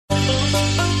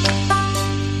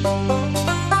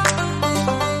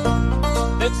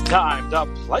time to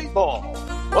play ball.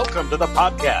 Welcome to the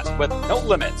podcast with no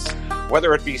limits.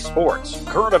 Whether it be sports,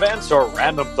 current events, or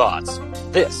random thoughts,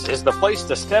 this is the place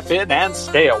to step in and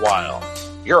stay a while.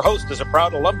 Your host is a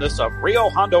proud alumnus of Rio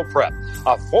Hondo Prep,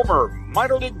 a former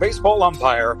minor league baseball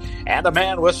umpire, and a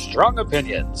man with strong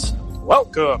opinions.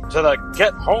 Welcome to the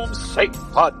Get Home Safe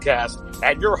podcast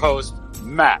and your host,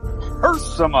 Matt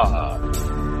Hersema.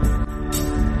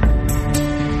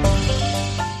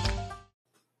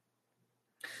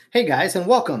 Hey guys, and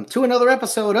welcome to another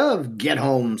episode of Get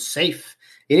Home Safe.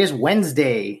 It is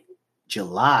Wednesday,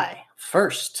 July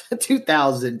 1st,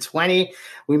 2020.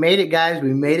 We made it, guys.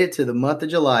 We made it to the month of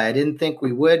July. I didn't think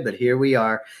we would, but here we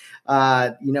are.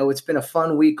 It's been a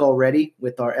fun week already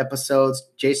with our episodes,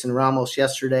 Jason Ramos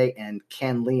yesterday and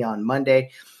Ken Lee on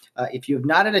Monday. If you have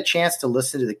not had a chance to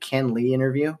listen to the Ken Lee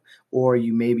interview, or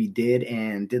you maybe did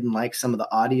and didn't like some of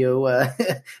the audio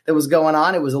that was going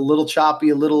on, it was a little choppy,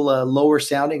 a little lower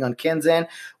sounding on Ken's end.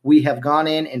 We have gone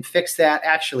in and fixed that.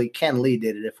 Actually, Ken Lee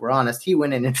did it, if we're honest. He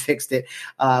went in and fixed it.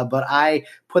 But I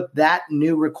put that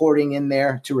new recording in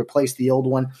there to replace the old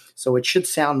one. So it should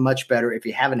sound much better if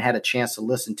you haven't had a chance to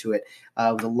listen to it.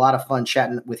 It was a lot of fun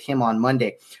chatting with him on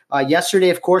Monday. Yesterday,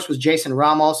 of course, was Jason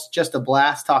Ramos. Just a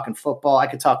blast talking football. I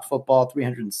could talk football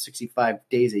 365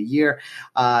 days a year.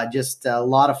 Just a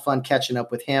lot of fun catching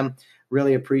up with him.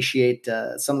 Really appreciate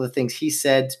some of the things he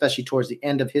said, especially towards the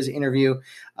end of his interview.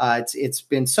 It's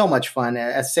been so much fun.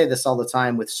 I say this all the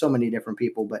time with so many different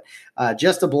people, but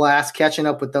just a blast catching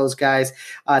up with those guys.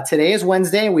 Today is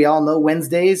Wednesday. We all know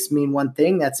Wednesdays mean one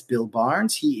thing. That's Bill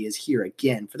Barnes. He is here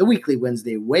again for the weekly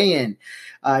Wednesday weigh-in.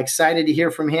 Excited to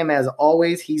hear from him as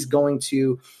always. He's going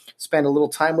to spend a little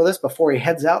time with us before he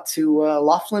heads out to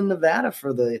Laughlin, Nevada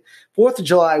for the 4th of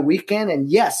July weekend. And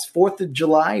yes, 4th of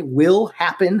July will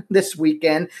happen this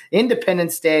weekend,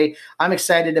 Independence Day. I'm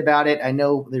excited about it. I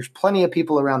know there's plenty of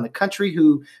people around the country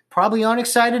who probably aren't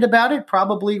excited about it,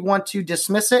 probably want to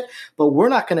dismiss it, but we're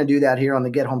not going to do that here on the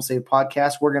Get Home Safe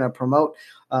podcast. We're going to promote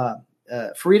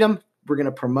freedom. We're going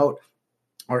to promote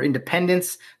our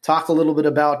independence, talk a little bit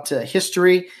about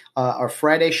history. Our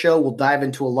Friday show will dive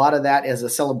into a lot of that as a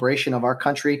celebration of our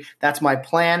country. That's my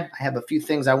plan. I have a few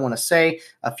things I want to say,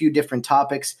 a few different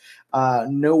topics.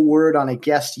 No word on a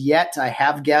guest yet. I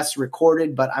have guests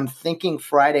recorded, but I'm thinking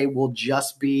Friday will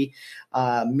just be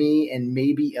me and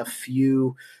maybe a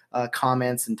few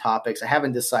comments and topics. I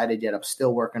haven't decided yet. I'm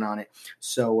still working on it.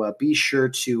 So be sure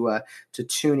to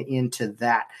tune into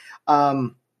that.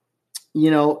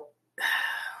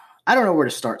 I don't know where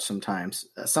to start sometimes.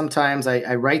 Sometimes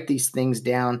I write these things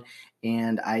down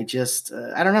and I just,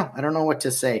 I don't know. I don't know what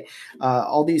to say.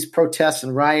 All these protests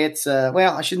and riots,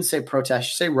 I shouldn't say protests, I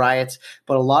should say riots,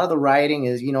 but a lot of the rioting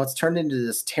is, it's turned into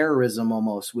this terrorism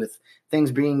almost with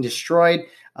things being destroyed,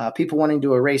 people wanting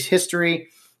to erase history.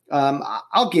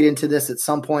 I'll get into this at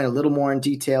some point a little more in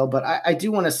detail, but I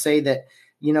do want to say that,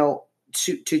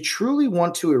 to truly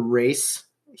want to erase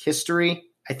history,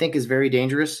 I think is very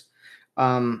dangerous.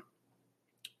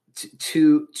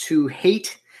 To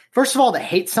hate, first of all, to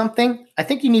hate something, I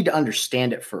think you need to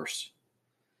understand it first.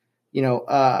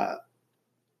 I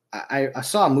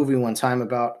saw a movie one time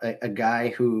about a guy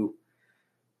who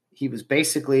he was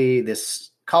basically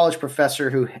this college professor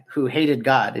who hated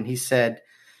God, and he said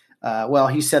there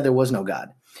was no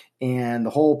God, and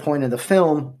the whole point of the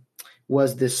film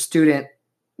was this student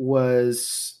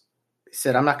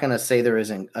said, I'm not going to say there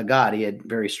isn't a God. He had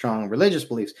very strong religious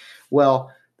beliefs. Well,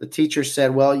 the teacher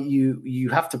said, well, you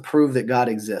have to prove that God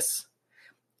exists.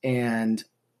 And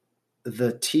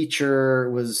the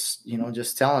teacher was,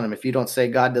 just telling him, if you don't say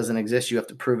God doesn't exist, you have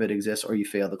to prove it exists or you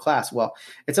fail the class. Well,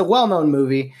 it's a well-known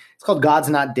movie. It's called God's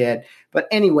Not Dead. But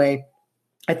anyway,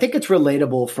 I think it's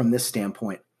relatable from this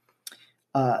standpoint.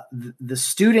 The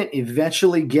student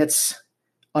eventually gets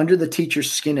under the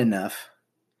teacher's skin enough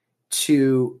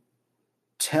for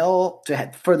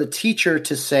the teacher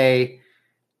to say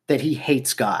that he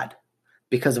hates God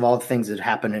because of all the things that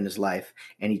happened in his life.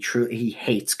 And he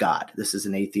hates God. This is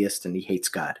an atheist and he hates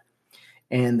God.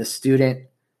 And the student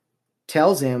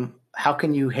tells him, how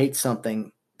can you hate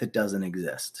something that doesn't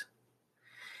exist?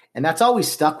 And that's always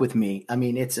stuck with me. I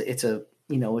mean, it's a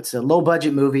low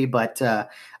budget movie, but a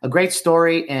great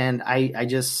story. And I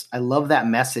love that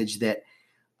message that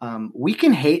we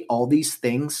can hate all these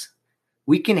things.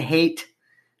 We can hate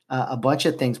a bunch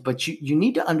of things, but you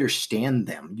need to understand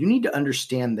them. You need to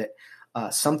understand that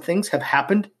some things have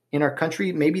happened in our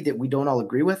country, maybe that we don't all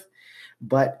agree with,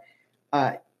 but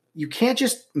you can't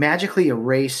just magically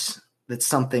erase that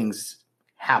something's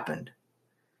happened.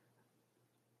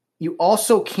 You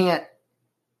also can't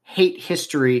hate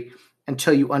history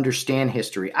until you understand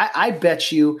history. I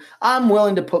bet you, I'm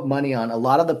willing to put money on a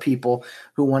lot of the people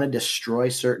who want to destroy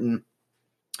certain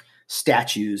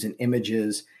statues and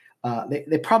images.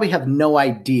 They probably have no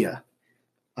idea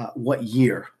what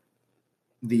year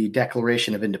the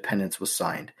Declaration of Independence was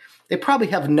signed. They probably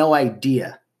have no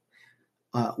idea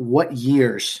what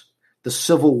years the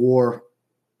Civil War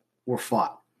were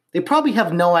fought. They probably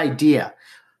have no idea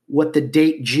what the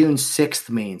date June 6th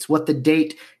means, what the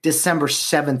date December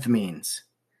 7th means.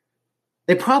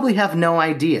 They probably have no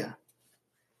idea.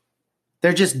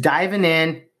 They're just diving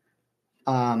in,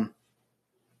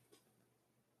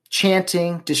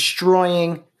 chanting,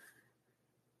 destroying.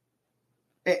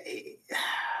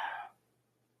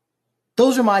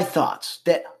 Those are my thoughts.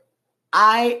 That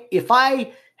if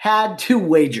I had to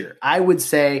wager, I would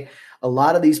say a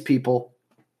lot of these people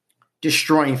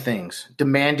destroying things,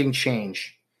 demanding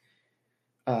change.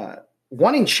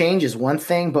 Wanting change is one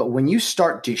thing, but when you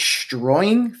start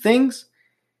destroying things,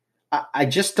 I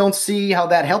just don't see how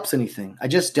that helps anything. I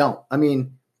just don't. I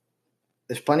mean,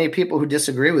 there's plenty of people who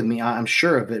disagree with me. I'm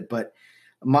sure of it, but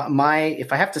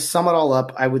if I have to sum it all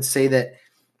up, I would say that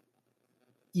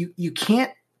you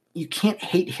can't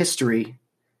hate history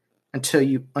until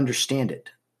you understand it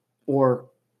or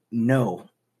know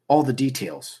all the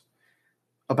details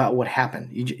about what happened.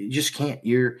 You just can't.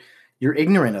 You're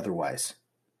ignorant otherwise.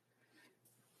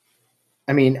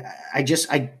 I mean, I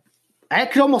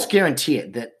could almost guarantee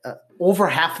it that over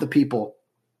half the people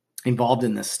involved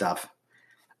in this stuff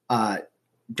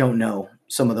don't know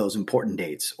some of those important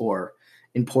dates or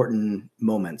important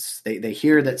moments. They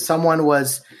hear that someone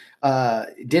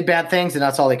did bad things, and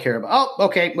that's all they care about. Oh,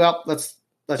 okay, well, let's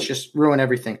just ruin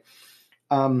everything.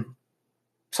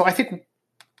 So I think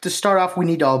to start off, we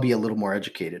need to all be a little more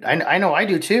educated. I know I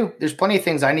do too. There's plenty of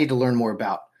things I need to learn more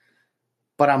about,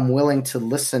 but I'm willing to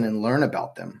listen and learn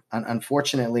about them.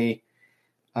 Unfortunately,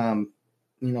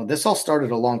 this all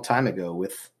started a long time ago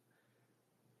with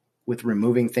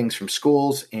removing things from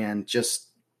schools and just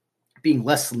being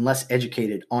less and less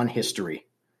educated on history.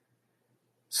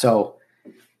 So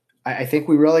I think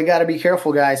we really got to be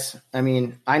careful, guys. I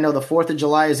mean, I know the 4th of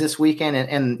July is this weekend,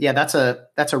 and yeah, that's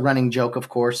a running joke, of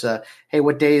course. Hey,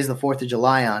 what day is the 4th of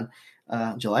July on?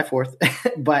 July 4th.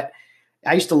 But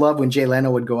I used to love when Jay Leno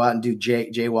would go out and do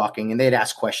jaywalking, and they'd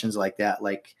ask questions like that,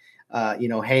 like,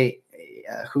 hey,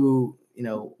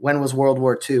 when was World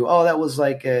War II? Oh, that was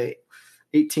like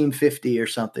 1850 or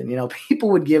something.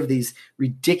 People would give these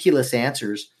ridiculous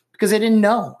answers because they didn't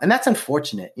know, and that's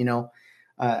unfortunate.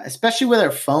 Especially with our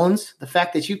phones, the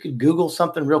fact that you could Google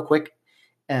something real quick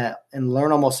and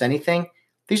learn almost anything.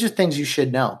 These are things you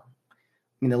should know.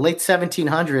 I mean, the late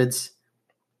 1700s,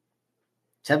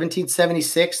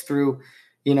 1776 through,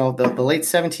 the late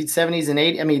 1770s and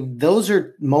 80s. I mean, those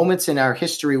are moments in our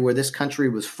history where this country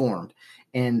was formed,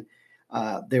 and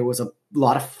there was a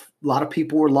lot of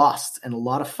people were lost, and a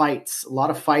lot of fights, a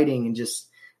lot of fighting, and just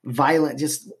violent.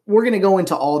 We're going to go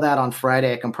into all that on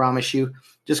Friday. I can promise you.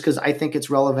 Just because I think it's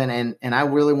relevant, and I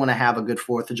really want to have a good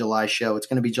 4th of July show. It's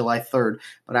going to be July 3rd,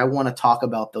 but I want to talk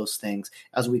about those things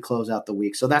as we close out the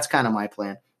week. So that's kind of my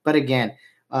plan. But again,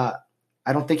 I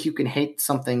don't think you can hate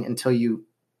something until you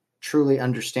truly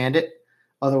understand it.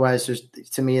 Otherwise,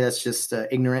 to me, that's just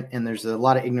ignorant, and there's a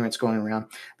lot of ignorance going around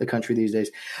the country these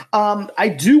days. I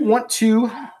do want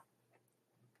to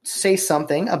say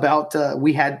something about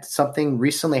we had something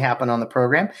recently happen on the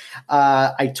program.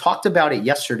 I talked about it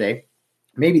yesterday,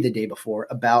 maybe the day before,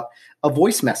 about a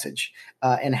voice message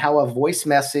and how a voice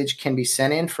message can be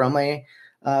sent in from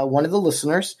one of the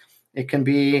listeners. It can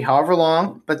be however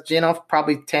long, but,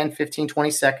 probably 10, 15,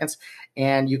 20 seconds.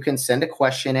 And you can send a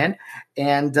question in,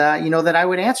 and that I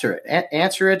would answer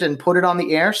it and put it on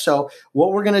the air. So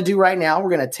what we're going to do right now, we're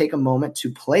going to take a moment to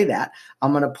play that.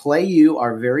 I'm going to play you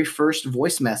our very first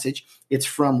voice message. It's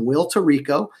from Will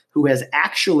Tarico, who has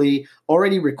actually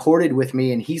already recorded with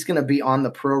me, and he's going to be on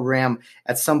the program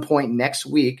at some point next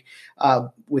week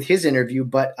with his interview.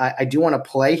 But I do want to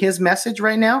play his message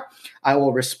right now. I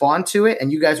will respond to it,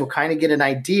 and you guys will kind of get an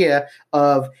idea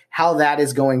of how that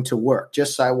is going to work.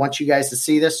 Just so I want you guys to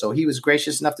see this. So he was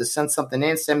gracious enough to send something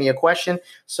in, send me a question.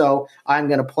 So I'm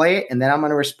going to play it, and then I'm going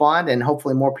to respond, and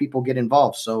hopefully more people get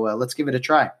involved. So let's give it a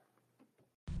try.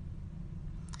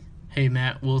 Hey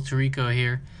Matt, Will Tarico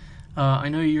here. I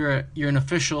know you're an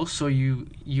official, so you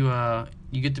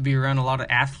get to be around a lot of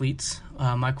athletes.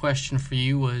 My question for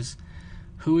you was,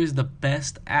 who is the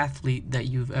best athlete that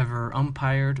you've ever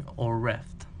umpired or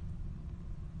reffed?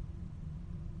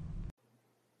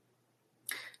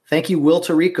 Thank you, Will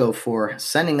Tarico, for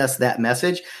sending us that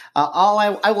message.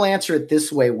 I will answer it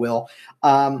this way, Will.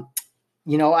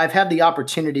 I've had the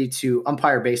opportunity to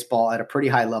umpire baseball at a pretty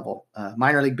high level,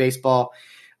 minor league baseball.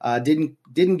 Didn't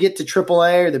get to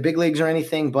AAA or the big leagues or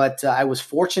anything, but I was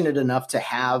fortunate enough to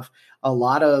have a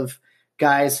lot of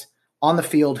guys on the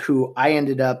field who I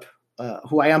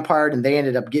umpired, and they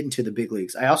ended up getting to the big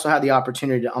leagues. I also had the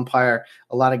opportunity to umpire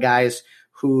a lot of guys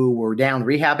who were down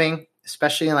rehabbing,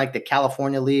 especially in like the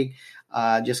California League,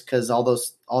 just because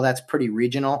all that's pretty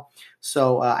regional.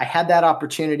 So I had that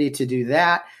opportunity to do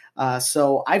that.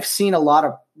 So I've seen a lot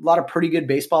of pretty good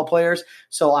baseball players.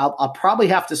 So I'll probably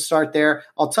have to start there.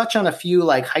 I'll touch on a few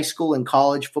like high school and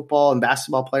college football and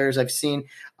basketball players I've seen.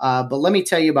 But let me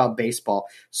tell you about baseball.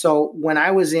 So when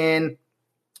I was in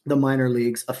the minor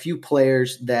leagues, a few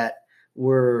players that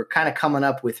were kind of coming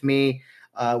up with me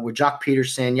were Jock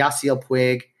Peterson, Yasiel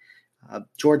Puig,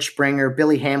 George Springer,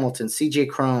 Billy Hamilton, CJ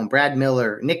Cron, Brad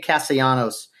Miller, Nick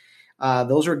Castellanos.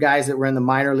 Those were guys that were in the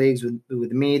minor leagues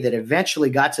with me that eventually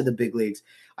got to the big leagues.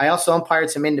 I also umpired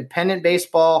some independent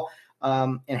baseball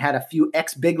and had a few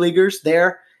ex-big leaguers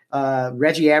there.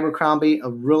 Reggie Abercrombie, a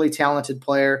really talented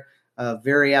player,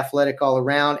 very athletic all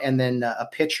around, and then a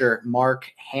pitcher,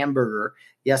 Mark Hamburger.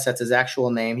 Yes, that's his actual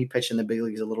name. He pitched in the big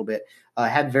leagues a little bit.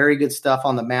 Had very good stuff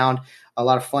on the mound. A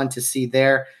lot of fun to see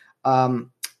there. And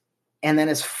then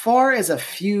as far as a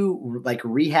few like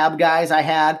rehab guys I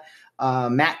had,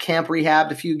 Matt Kemp rehabbed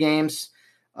a few games.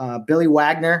 Billy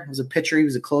Wagner was a pitcher. He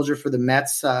was a closer for the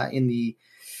Mets in the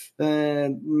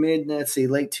late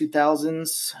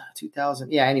 2000s.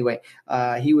 2000. Yeah, anyway,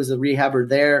 he was a rehabber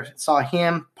there. Saw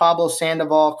him, Pablo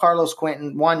Sandoval, Carlos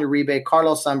Quentin, Juan Uribe,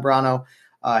 Carlos Zambrano,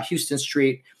 Houston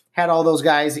Street. Had all those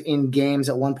guys in games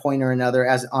at one point or another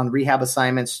as on rehab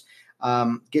assignments,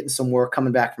 getting some work,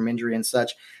 coming back from injury and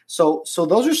such. So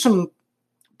those are some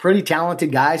pretty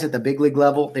talented guys at the big league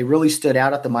level. They really stood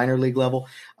out at the minor league level.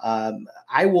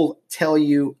 I will tell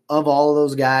you, of all of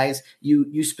those guys,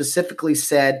 you specifically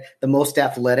said the most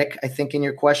athletic, I think, in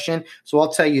your question. So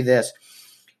I'll tell you this.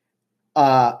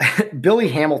 Billy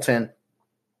Hamilton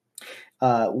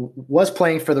was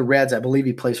playing for the Reds. I believe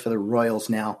he plays for the Royals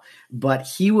now. But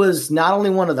he was not only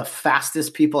one of the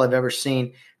fastest people I've ever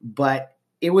seen, but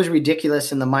it was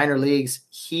ridiculous in the minor leagues.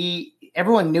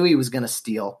 Everyone knew he was going to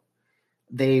steal.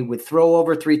 They would throw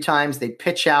over 3 times, they'd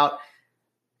pitch out,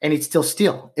 and he'd still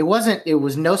steal. It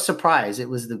was no surprise. It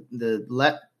was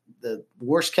the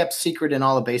worst kept secret in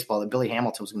all of baseball that Billy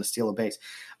Hamilton was going to steal a base.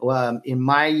 In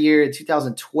my year,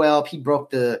 2012, he broke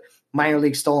the minor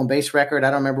league stolen base record.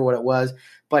 I don't remember what it was,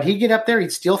 but he'd get up there,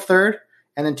 he'd steal third,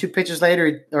 and then 2 pitches later,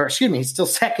 he'd steal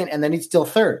second, and then he'd steal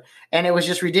third. And it was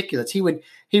just ridiculous. He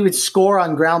would score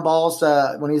on ground balls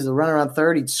when he was the runner on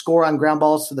third. He'd score on ground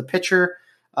balls to the pitcher.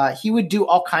 He would do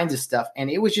all kinds of stuff, and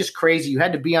it was just crazy. You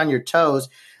had to be on your toes.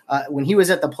 When he was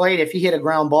at the plate, if he hit a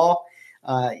ground ball,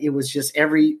 it was just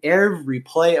every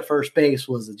play at first base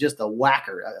was just a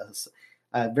whacker,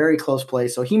 a very close play.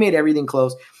 So he made everything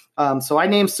close. So I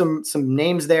named some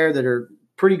names there that are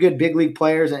pretty good big league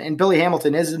players, and Billy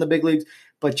Hamilton is in the big leagues,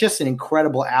 but just an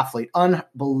incredible athlete,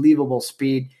 unbelievable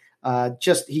speed.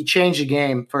 He changed the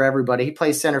game for everybody. He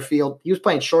plays center field. He was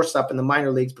playing shortstop in the minor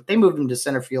leagues, but they moved him to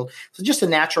center field. So just a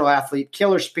natural athlete,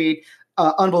 killer speed,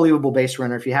 unbelievable base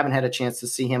runner if you haven't had a chance to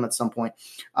see him at some point.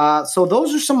 So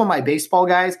those are some of my baseball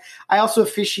guys. I also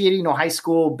officiated, high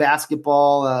school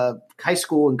basketball, high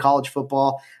school and college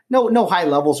football. No high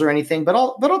levels or anything, but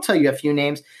I'll tell you a few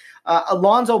names.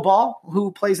 Alonzo Ball,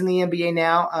 who plays in the NBA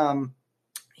now.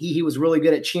 He was really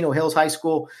good at Chino Hills High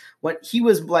School. What he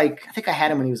was like, I think I had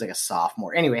him when he was like a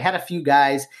sophomore. Anyway, had a few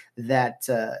guys that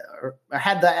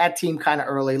had that team kind of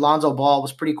early. Lonzo Ball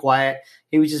was pretty quiet.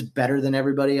 He was just better than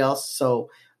everybody else.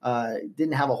 So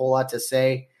didn't have a whole lot to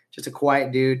say. Just a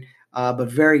quiet dude, but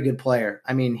very good player.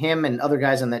 I mean, him and other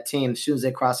guys on that team, as soon as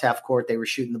they crossed half court, they were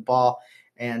shooting the ball,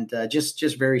 and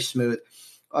just very smooth.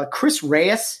 Chris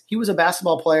Reyes, he was a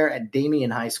basketball player at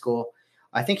Damien High School.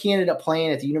 I think he ended up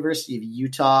playing at the University of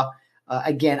Utah.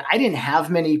 Again, I didn't have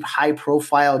many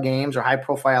high-profile games or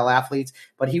high-profile athletes,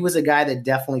 but he was a guy that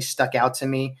definitely stuck out to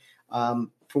me for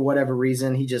whatever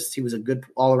reason. He was a good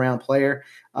all-around player.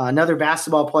 Another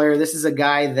basketball player, this is a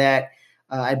guy that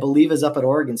I believe is up at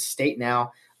Oregon State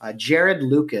now, Jared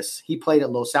Lucas. He played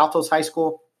at Los Altos High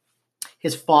School.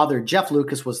 His father, Jeff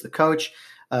Lucas, was the coach.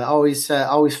 Always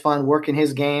fun working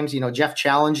his games. Jeff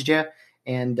challenged you.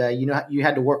 And, you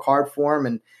had to work hard for him.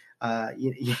 And,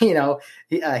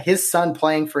 his son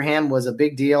playing for him was a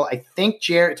big deal. I think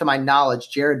to my knowledge,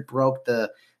 Jared broke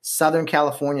the Southern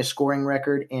California scoring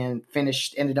record and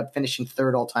ended up finishing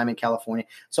third all time in California.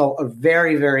 So a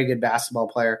very, very good basketball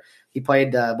player. He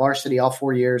played varsity all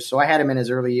 4 years. So I had him in his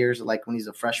early years, like when he's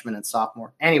a freshman and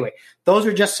sophomore. Anyway, those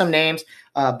are just some names.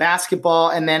 Basketball,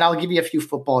 and then I'll give you a few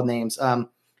football names. A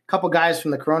couple guys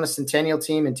from the Corona Centennial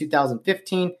team in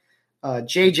 2015.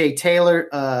 J.J.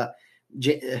 Taylor,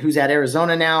 who's at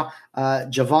Arizona now.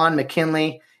 Javon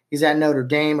McKinley. He's at Notre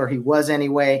Dame, or he was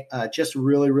anyway. Just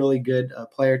really, really good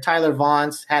player. Tyler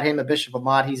Vaughns, had him at Bishop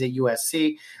Ahmad. He's at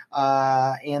USC.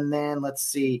 And then let's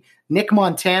see. Nick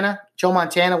Montana, Joe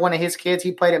Montana, one of his kids.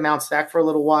 He played at Mount Sac for a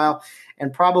little while.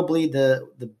 And probably the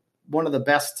one of the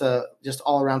best just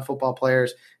all-around football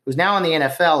players who's now in the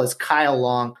NFL is Kyle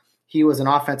Long. He was an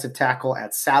offensive tackle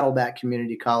at Saddleback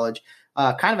Community College.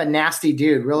 Kind of a nasty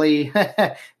dude, really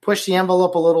pushed the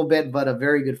envelope a little bit, but a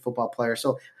very good football player.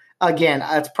 So, again,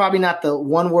 it's probably not the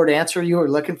one-word answer you were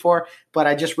looking for, but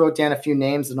I just wrote down a few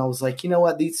names, and I was like, you know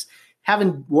what? These,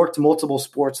 having worked multiple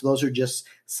sports, those are just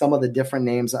some of the different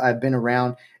names I've been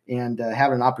around, and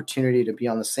having an opportunity to be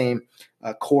on the same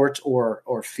court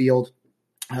or field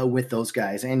with those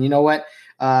guys. And you know what?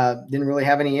 Didn't really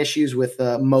have any issues with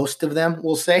most of them,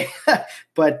 we'll say,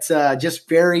 but just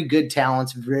very good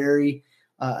talents, very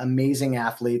amazing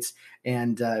athletes,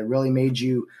 and really made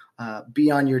you be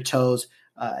on your toes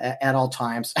at all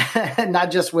times,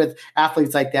 not just with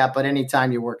athletes like that, but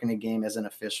anytime you're working a game as an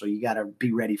official, you got to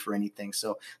be ready for anything.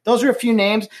 So those are a few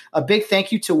names. A big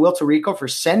thank you to Will Tirico for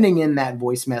sending in that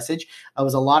voice message. It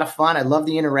was a lot of fun. I love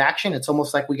the interaction. It's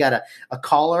almost like we got a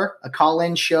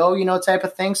call-in show, type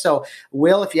of thing. So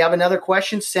Will, if you have another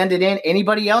question, send it in.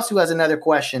 Anybody else who has another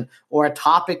question or a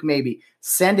topic, maybe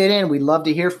send it in. We'd love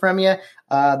to hear from you.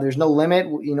 There's no limit.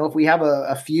 If we have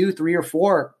a few, 3 or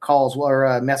 4 calls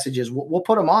or messages, we'll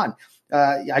put them on.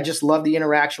 I just love the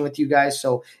interaction with you guys.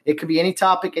 So it could be any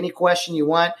topic, any question you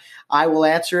want. I will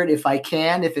answer it if I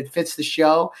can, if it fits the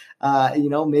show.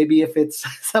 Maybe if it's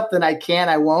something I can,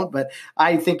 I won't. But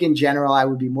I think in general, I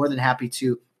would be more than happy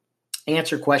to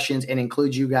answer questions and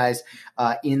include you guys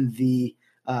in the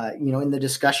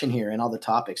discussion here and all the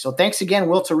topics. So thanks again,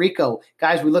 Will Tirico.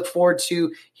 Guys, we look forward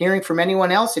to hearing from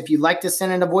anyone else. If you'd like to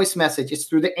send in a voice message, it's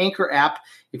through the Anchor app.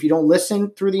 If you don't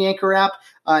listen through the Anchor app,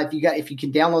 if you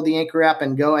can download the Anchor app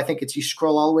and go, I think you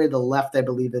scroll all the way to the left, I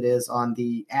believe it is, on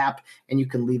the app, and you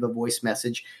can leave a voice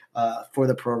message for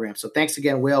the program. So thanks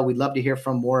again, Will. We'd love to hear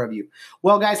from more of you.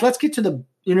 Well, guys, let's get to the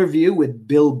interview with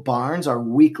Bill Barnes, our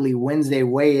weekly Wednesday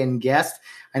weigh-in guest.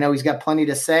 I know he's got plenty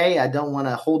to say. I don't want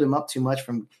to hold him up too much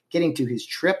from getting to his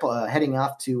trip, heading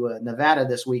off to Nevada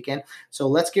this weekend. So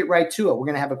let's get right to it. We're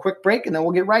going to have a quick break, and then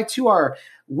we'll get right to our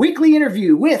weekly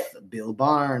interview with Bill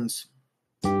Barnes.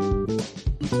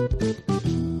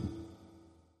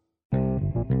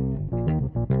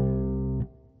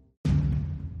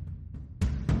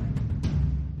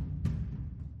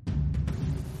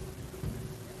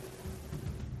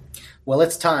 Well,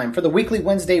 it's time for the weekly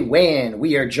Wednesday weigh-in.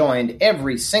 We are joined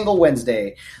every single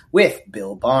Wednesday with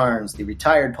Bill Barnes, the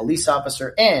retired police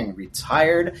officer and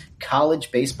retired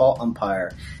college baseball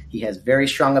umpire. He has very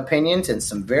strong opinions and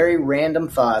some very random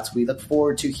thoughts. We look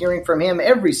forward to hearing from him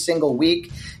every single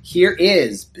week. Here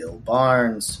is Bill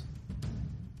Barnes.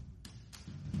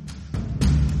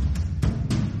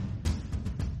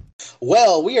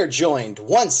 Well, we are joined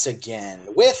once again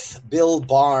with Bill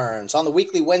Barnes on the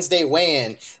weekly Wednesday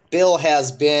weigh-in. Bill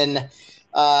has been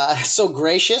so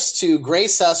gracious to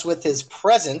grace us with his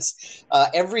presence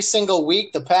every single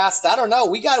week. The past, I don't know,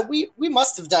 we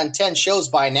must have done 10 shows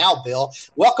by now, Bill.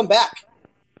 Welcome back.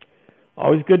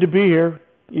 Always good to be here,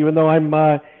 even though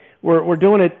we're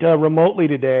doing it remotely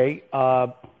today.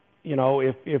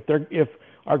 If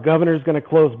our governor's going to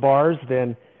close bars,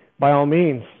 then by all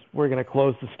means, we're going to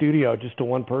close the studio just to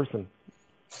one person.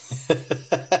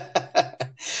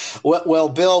 Well,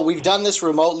 Bill, we've done this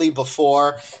remotely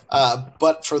before,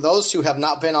 but for those who have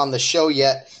not been on the show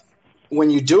yet, when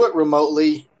you do it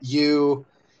remotely,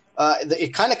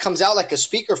 it kind of comes out like a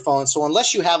speakerphone. So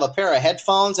unless you have a pair of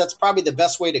headphones, that's probably the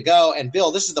best way to go. And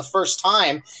Bill, this is the first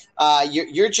time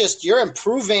you're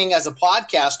improving as a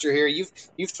podcaster here.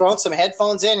 You've thrown some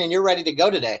headphones in and you're ready to go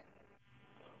today.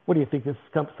 What do you think? This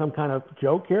is some kind of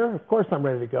joke here? Of course I'm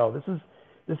ready to go. This is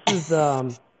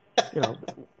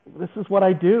this is what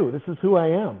I do. This is who I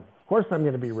am. Of course I'm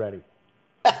going to be ready.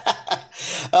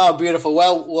 Oh, beautiful.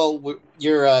 Well,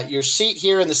 your seat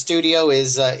here in the studio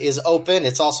is open.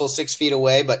 It's also 6 feet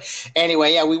away. But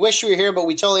anyway, yeah, we wish you were here, but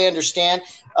we totally understand.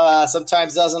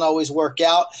 Sometimes doesn't always work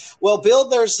out. Well, Bill,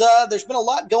 there's been a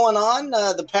lot going on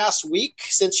the past week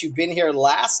since you've been here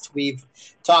last. We've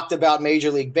talked about Major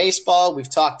League Baseball. We've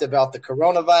talked about the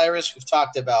coronavirus. We've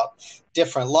talked about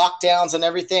different lockdowns and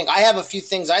everything. I have a few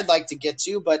things I'd like to get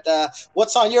to, but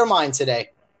what's on your mind today?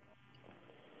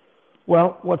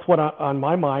 Well, what's on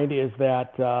my mind is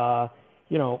that our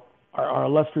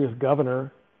illustrious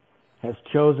governor has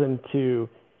chosen to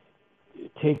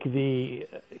take the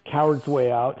coward's way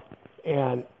out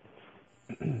and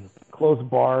close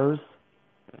bars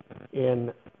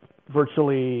in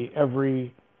virtually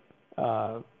every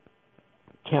county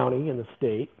in the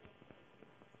state.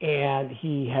 And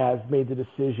he has made the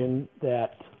decision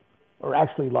or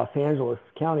actually Los Angeles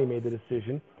County made the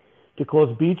decision to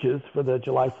close beaches for the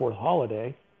July 4th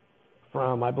holiday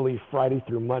from, I believe, Friday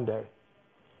through Monday.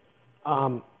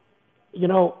 What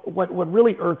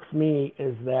really irks me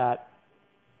is that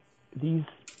these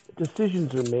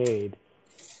decisions are made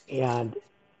and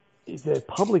the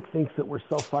public thinks that we're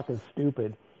so fucking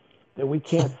stupid that we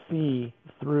can't see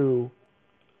through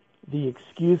the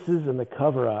excuses and the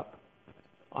cover-up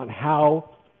on how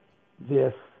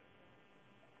this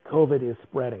COVID is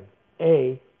spreading.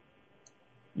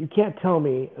 You can't tell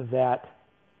me that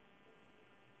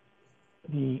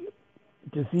the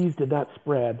disease did not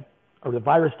spread, or the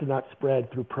virus did not spread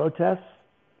through protests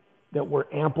that were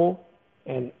ample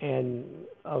and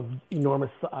of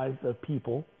enormous size of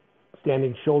people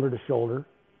standing shoulder to shoulder,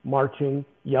 marching,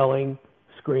 yelling,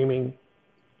 screaming,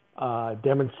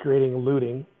 demonstrating,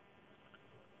 looting.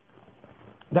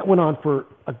 That went on for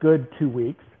a good 2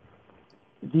 weeks.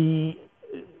 The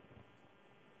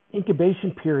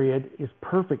incubation period is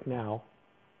perfect now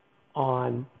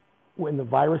on when the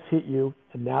virus hit you,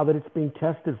 and now that it's being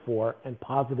tested for and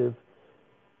positive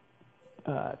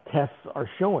tests are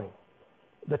showing.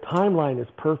 The timeline is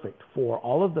perfect for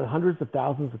all of the hundreds of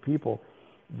thousands of people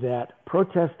that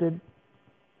protested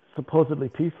supposedly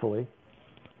peacefully,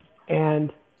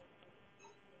 and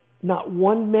not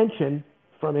one mention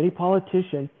from any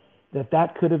politician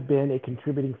that could have been a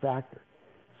contributing factor.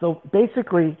 So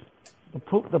basically,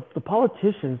 the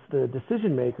politicians, the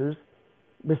decision makers,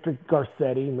 Mr.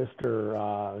 Garcetti,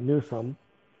 Mr. Newsom,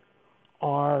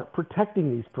 are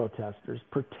protecting these protesters,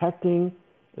 protecting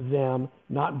them,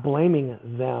 not blaming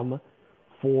them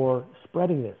for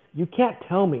spreading this. You can't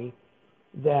tell me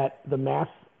that the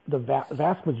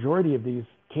vast majority of these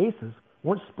cases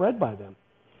weren't spread by them.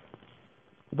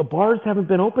 The bars haven't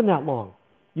been open that long.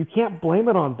 You can't blame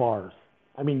it on bars.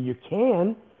 I mean, you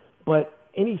can, but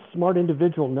any smart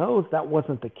individual knows that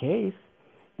wasn't the case.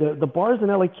 The bars in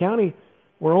LA County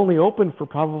were only open for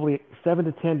probably 7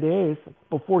 to 10 days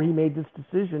before he made this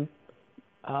decision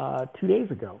 2 days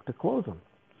ago to close them.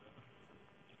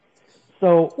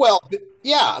 So, well,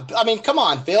 yeah, I mean, come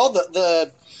on, Bill.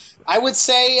 I would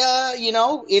say,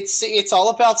 it's all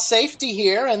about safety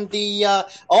here, and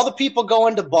all the people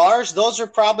going to bars, those are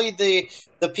probably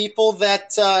the people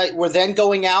that were then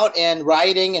going out and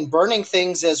rioting and burning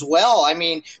things as well. I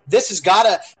mean, this has got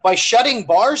to, by shutting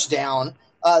bars down,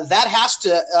 that has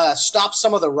to stop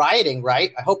some of the rioting,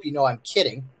 right? I hope you know I'm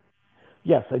kidding.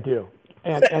 Yes, I do.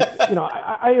 And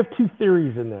I have two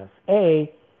theories in this.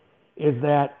 A is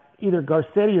that either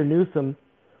Garcetti or Newsom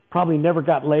probably never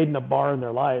got laid in a bar in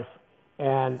their life,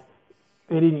 and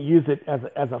they didn't use it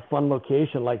as a fun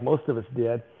location like most of us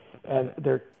did, and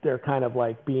they're kind of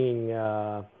like being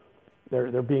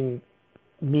they're being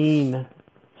mean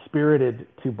spirited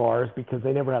to bars because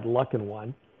they never had luck in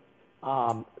one.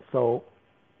 So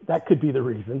that could be the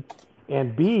reason.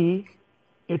 And B,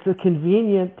 it's a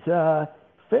convenient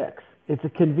fix. It's a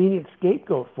convenient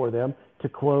scapegoat for them to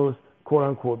close quote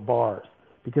unquote bars,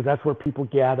 because that's where people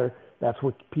gather, that's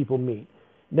where people meet.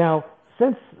 Now,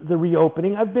 since the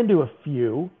reopening, I've been to a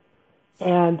few,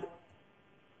 and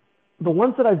the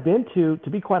ones that I've been to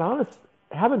be quite honest,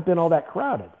 haven't been all that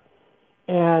crowded.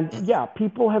 And yeah,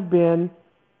 people have been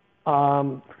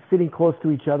sitting close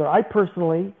to each other. I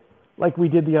personally, like we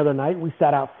did the other night, we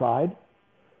sat outside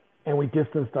and we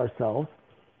distanced ourselves.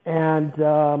 And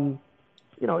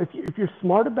if you're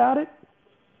smart about it,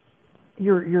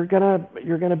 you're gonna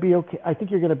be okay. I think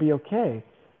you're gonna be okay.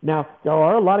 Now, there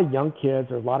are a lot of young kids,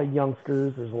 there's a lot of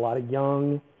youngsters, there's a lot of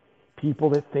young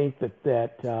people that think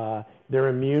that they're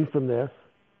immune from this.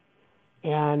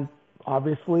 And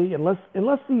obviously, unless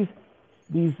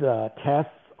these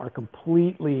tests are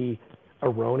completely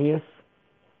erroneous,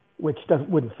 which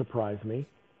wouldn't surprise me,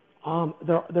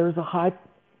 there's a high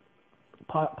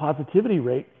positivity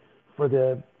rate for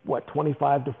the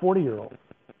 25 to 40-year-olds.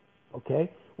 Okay.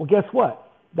 Well, guess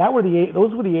what? Those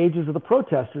were the ages of the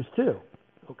protesters too.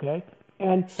 Okay.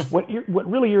 And what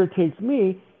really irritates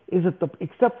me is that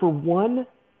except for one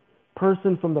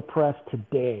person from the press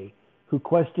today who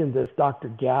questioned this Dr.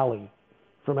 Galley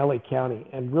from LA County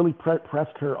and really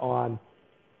pressed her on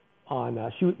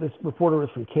this reporter was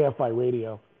from KFI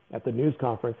Radio at the news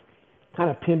conference, kind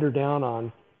of pinned her down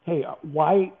on, hey,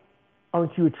 why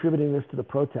aren't you attributing this to the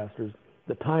protesters?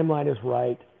 the timeline is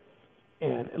right,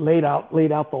 and laid out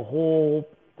the whole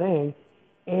thing.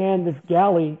 And this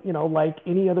galley, like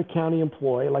any other county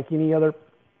employee, like any other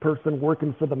person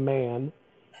working for the man,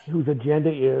 whose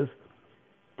agenda is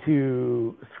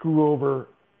to screw over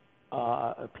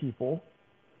people,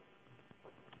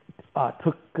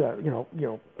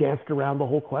 danced around the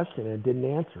whole question and didn't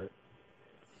answer it,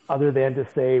 other than to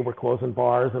say we're closing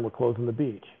bars and we're closing the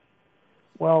beach.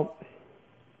 Well,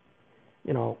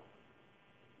 you're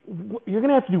going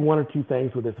to have to do one or two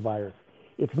things with this virus.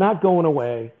 It's not going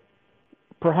away.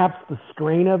 Perhaps the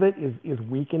strain of it is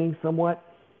weakening somewhat.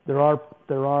 There are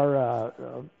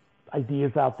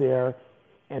ideas out there,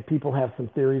 and people have some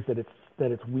theories that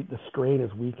the strain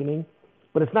is weakening,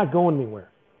 but it's not going anywhere.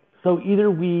 So either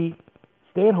we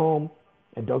stay at home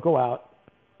and don't go out,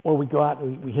 or we go out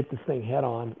and we hit this thing head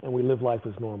on and we live life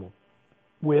as normal,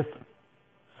 with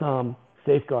some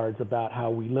safeguards about how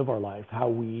we live our life, how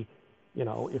we,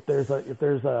 if there's a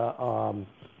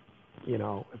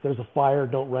fire,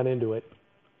 don't run into it.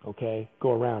 Okay,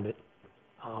 go around it.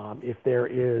 If there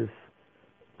is,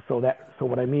 so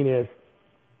what I mean is,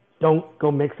 don't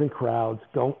go mix in crowds.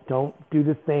 Don't do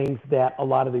the things that a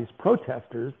lot of these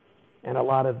protesters and a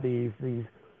lot of these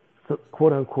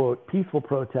quote unquote peaceful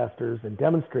protesters and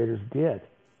demonstrators did.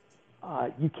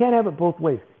 You can't have it both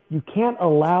ways. You can't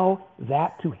allow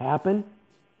that to happen,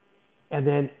 and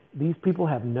then these people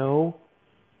have no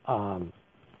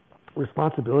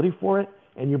responsibility for it,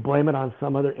 and you blame it on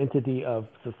some other entity of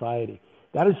society.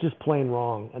 That is just plain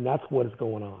wrong, and that's what is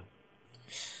going on.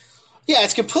 Yeah,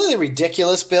 it's completely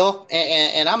ridiculous, Bill,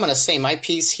 and I'm going to say my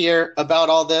piece here about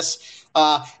all this.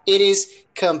 It is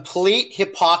complete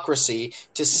hypocrisy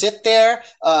to sit there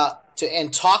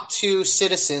and talk to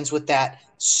citizens with that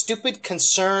stupid,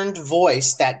 concerned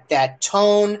voice, that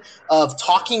tone of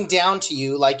talking down to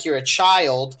you like you're a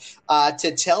child,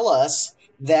 to tell us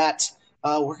that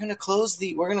we're going to close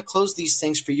these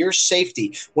things for your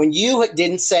safety, when you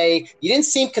didn't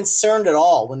seem concerned at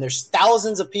all. When there's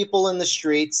thousands of people in the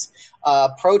streets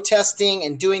protesting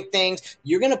and doing things,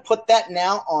 you're going to put that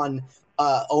now on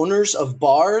owners of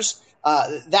bars.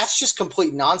 That's just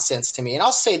complete nonsense to me. And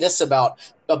I'll say this about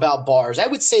bars. I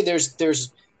would say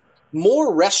there's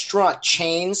more restaurant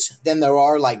chains than there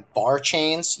are like bar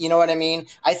chains. You know what I mean?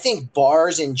 I think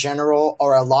bars in general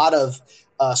are a lot of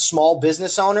small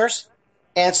business owners.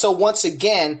 And so once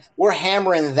again, we're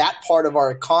hammering that part of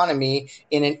our economy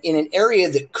in an area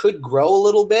that could grow a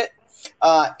little bit.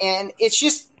 And it's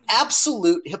just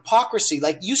absolute hypocrisy.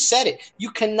 Like you said it, you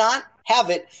cannot have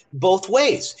it both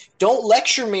ways. Don't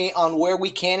lecture me on where we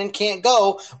can and can't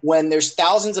go when there's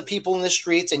thousands of people in the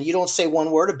streets and you don't say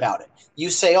one word about it. You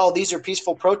say, oh, these are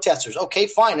peaceful protesters. Okay,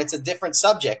 fine. It's a different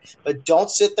subject. But don't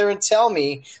sit there and tell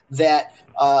me that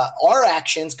our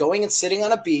actions, going and sitting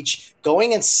on a beach,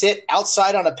 going and sit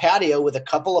outside on a patio with a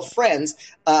couple of friends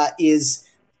is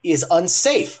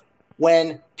unsafe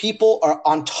when people are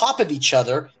on top of each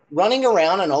other running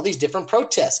around on all these different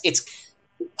protests.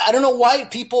 I don't know why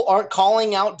people aren't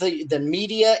calling out the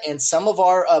media and some of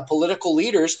our political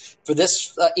leaders for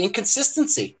this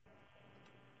inconsistency.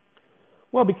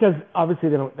 Well, because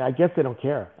obviously I guess they don't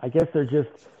care. I guess they're just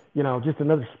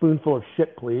another spoonful of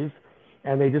shit, please.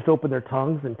 And they just open their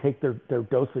tongues and take their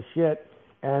dose of shit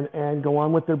and go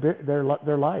on with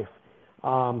their life.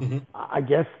 I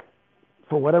guess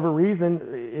for whatever reason,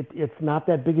 it's not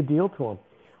that big a deal to them.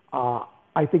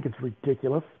 I think it's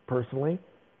ridiculous, personally.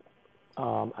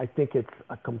 I think it's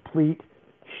a complete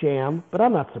sham, but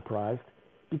I'm not surprised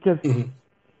because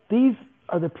these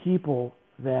are the people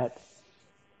that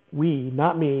we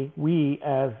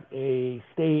as a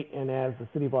state and as the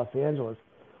city of Los Angeles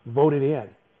voted in.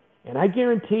 And I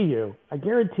guarantee you,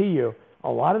 a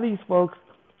lot of these folks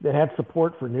that had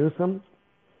support for Newsom,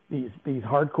 these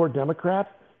hardcore Democrats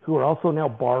who are also now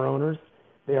bar owners,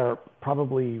 they are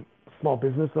probably small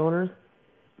business owners,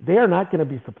 they are not going to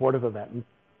be supportive of that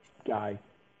guy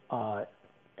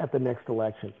at the next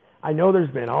election. I know there's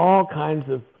been all kinds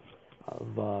of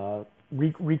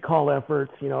recall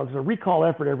efforts. There's a recall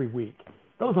effort every week.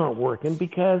 Those aren't working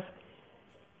because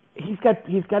he's got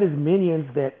his minions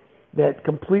that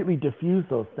completely diffuse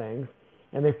those things,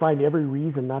 and they find every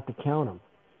reason not to count them.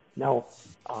 Now,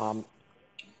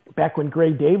 back when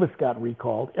Gray Davis got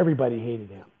recalled, everybody hated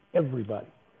him. Everybody.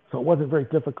 So it wasn't very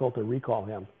difficult to recall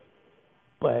him.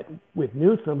 But with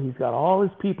Newsom, he's got all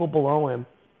his people below him,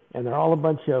 and they're all a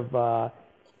bunch of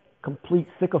complete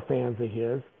sycophants of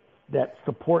his that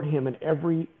support him in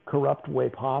every corrupt way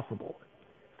possible.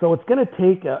 So it's going to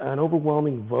take an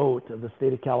overwhelming vote of the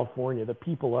state of California, the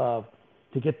people of,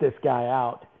 to get this guy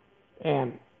out.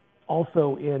 And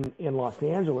also in Los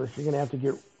Angeles, you're going to have to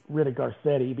get rid of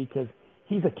Garcetti because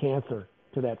he's a cancer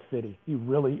to that city. He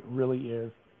really, really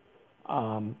is.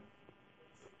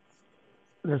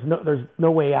 There's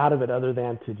no way out of it other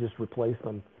than to just replace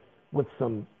them with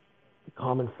some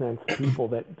common sense people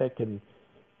that can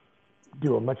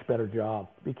do a much better job,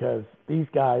 because these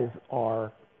guys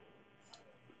are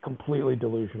completely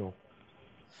delusional.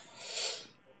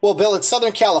 Well, Bill, it's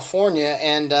Southern California,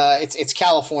 and it's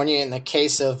California in the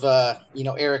case of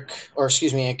Eric, or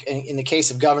excuse me, in the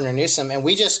case of Governor Newsom, and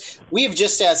we have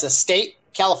just as a state,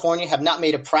 California, have not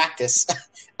made a practice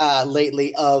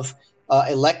lately of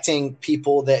electing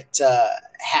people that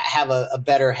have a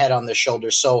better head on their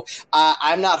shoulders. So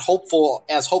I'm not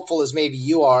as hopeful as maybe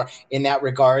you are in that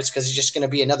regards, because it's just going to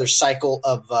be another cycle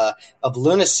of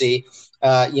lunacy.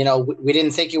 We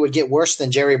didn't think it would get worse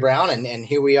than Jerry Brown, and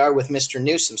here we are with Mr.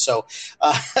 Newsom. So,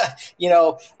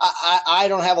 I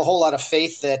don't have a whole lot of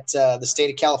faith that the state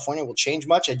of California will change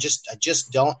much. I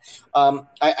just don't.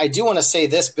 I do want to say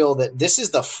this, Bill, that this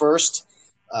is the first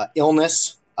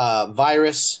illness,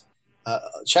 virus,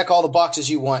 check all the boxes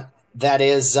you want, that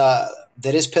is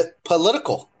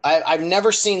political. I've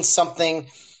never seen something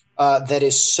that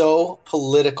is so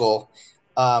political.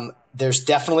 There's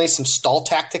definitely some stall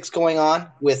tactics going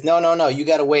on with no, you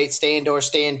got to wait, stay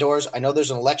indoors. I know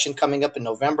there's an election coming up in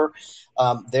November.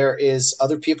 There is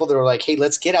other people that are like, hey,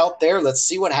 let's get out there. Let's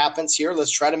see what happens here.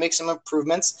 Let's try to make some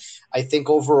improvements. I think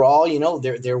overall,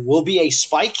 there will be a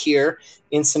spike here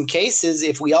in some cases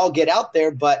if we all get out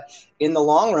there, but in the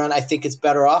long run, I think it's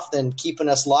better off than keeping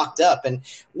us locked up. And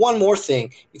one more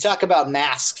thing, you talk about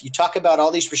masks, you talk about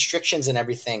all these restrictions and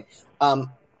everything.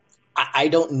 I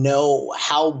don't know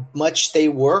how much they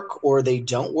work or they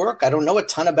don't work. I don't know a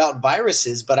ton about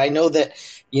viruses, but I know that,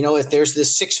 if there's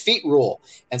this 6 feet rule,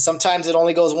 and sometimes it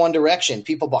only goes one direction,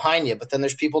 people behind you, but then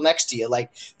there's people next to you. Like,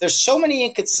 there's so many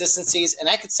inconsistencies. And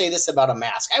I could say this about a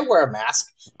mask. I wear a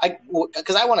mask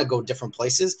because I want to go different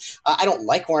places. I don't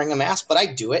like wearing a mask, but I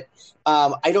do it.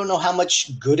 I don't know how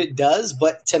much good it does,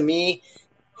 but to me,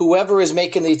 whoever is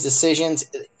making these decisions,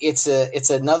 it's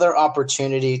another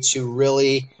opportunity to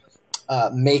really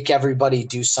make everybody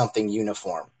do something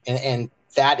uniform. And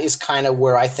that is kind of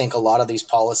where I think a lot of these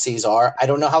policies are. I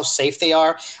don't know how safe they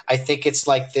are. I think it's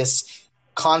like this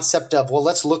concept of, well,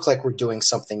 let's look like we're doing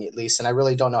something at least. And I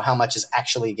really don't know how much is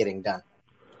actually getting done.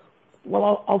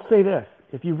 Well, I'll say this.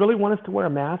 If you really want us to wear a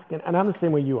mask, and I'm the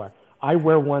same way you are, I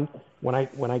wear one when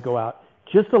I go out,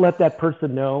 just to let that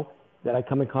person know that I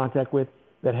come in contact with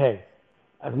that, hey,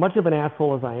 as much of an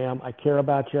asshole as I am, I care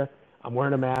about you. I'm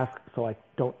wearing a mask so I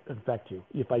don't infect you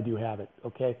if I do have it,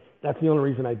 okay? That's the only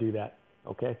reason I do that,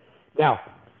 okay? Now,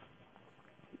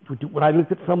 when I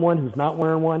look at someone who's not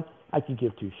wearing one, I can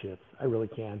give two shits. I really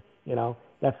can.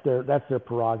 That's their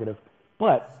prerogative.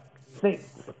 But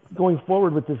going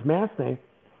forward with this mask thing,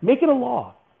 make it a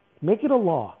law. Make it a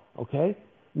law, okay?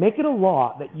 Make it a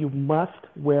law that you must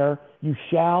wear, you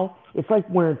shall. It's like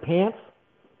wearing pants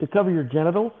to cover your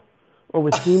genitals, or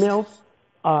with females,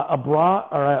 a bra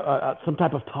or some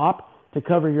type of top to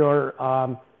cover your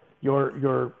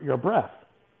breasts.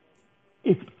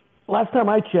 Last time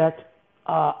I checked,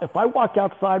 if I walk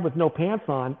outside with no pants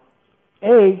on,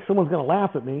 A, someone's going to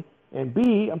laugh at me, and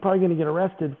B, I'm probably going to get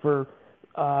arrested for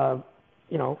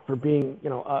being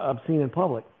obscene in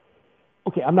public.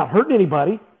 Okay, I'm not hurting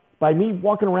anybody. By me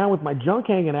walking around with my junk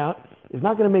hanging out is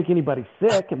not going to make anybody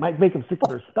sick. It might make them sick to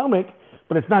their stomach,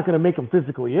 but it's not going to make them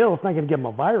physically ill. It's not going to give them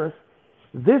a virus.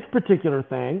 This particular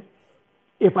thing,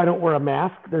 if I don't wear a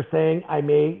mask, they're saying I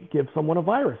may give someone a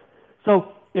virus.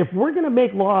 So if we're going to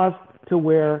make laws to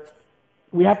where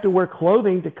we have to wear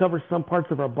clothing to cover some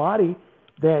parts of our body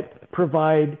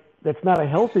that's not a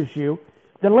health issue,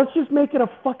 then let's just make it a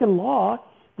fucking law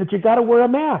that you got to wear a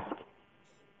mask.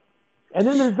 And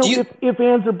then there's no ifs,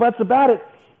 ands, or buts about it.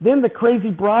 Then the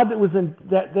crazy broad that was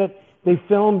that they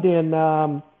filmed in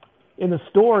the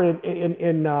store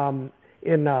in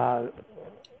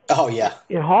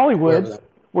Hollywood,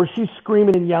 where she's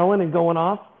screaming and yelling and going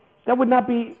off, that would not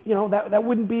be that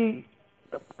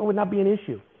would not be an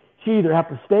issue. She either have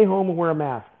to stay home or wear a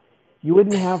mask. You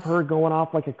wouldn't have her going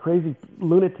off like a crazy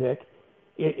lunatic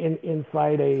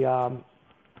inside a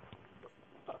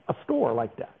store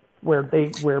like that,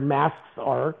 where masks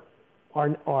are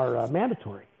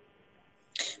mandatory.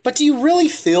 But do you really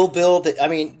feel, Bill, that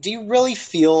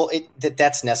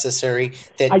that's necessary?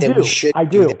 We should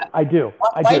do that? I do.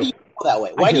 Why do you feel that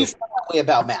way? Why do you feel that way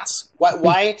about masks?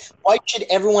 Why should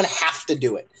everyone have to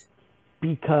do it?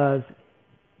 Because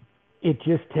it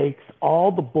just takes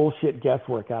all the bullshit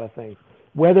guesswork out of things.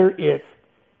 Whether it's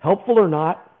helpful or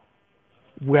not,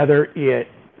 whether it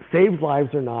saves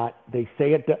lives or not, they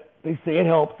say it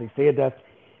helps, they say it does.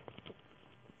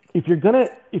 if you're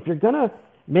gonna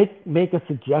make a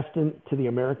suggestion to the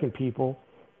American people,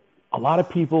 a lot of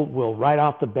people will right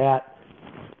off the bat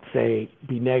say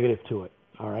be negative to it.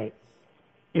 All right.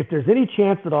 If there's any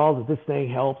chance at all that this thing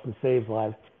helps and saves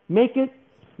lives, make it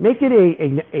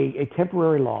a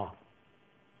temporary law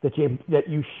that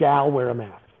you shall wear a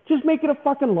mask. Just make it a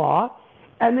fucking law,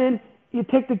 and then you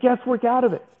take the guesswork out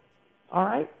of it. All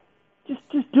right?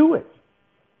 Just do it.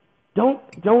 Don't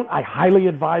I highly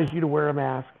advise you to wear a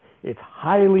mask. It's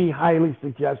highly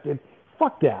suggested.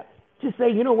 Fuck that. Just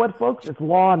say, you know what, folks? It's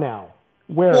law now.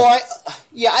 Well,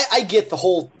 I get the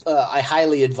whole I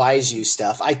highly advise you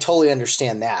stuff. I totally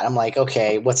understand that. I'm like,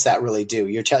 okay, what's that really do?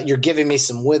 You're giving me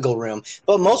some wiggle room.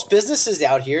 But most businesses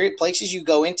out here, places you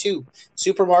go into,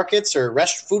 supermarkets or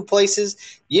food places,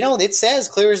 it says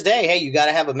clear as day, hey, you got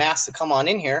to have a mask to come on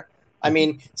in here. I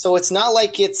mean, so it's not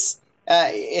like it's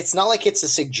a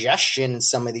suggestion in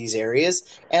some of these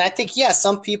areas. And I think,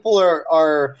 some people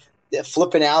are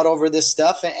flipping out over this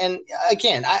stuff. And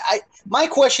again, my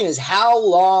question is, how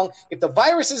long, if the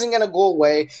virus isn't going to go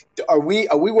away, are we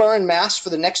wearing masks for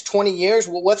the next 20 years?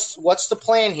 Well, what's the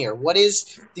plan here? What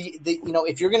is the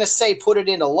if you're going to say put it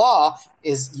into law,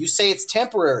 is you say it's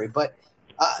temporary, but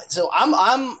so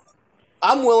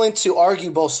I'm willing to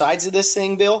argue both sides of this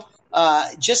thing, Bill,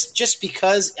 just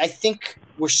because I think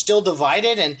we're still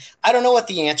divided, and I don't know what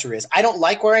the answer is. I don't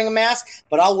like wearing a mask,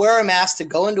 but I'll wear a mask to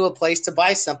go into a place to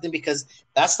buy something because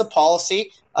that's the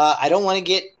policy. I don't want to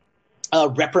get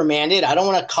reprimanded. I don't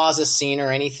want to cause a scene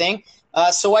or anything.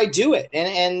 So I do it.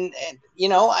 And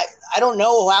I don't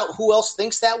know who else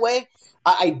thinks that way.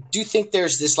 I do think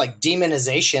there's this like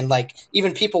demonization, like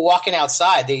even people walking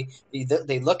outside,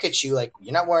 they look at you like,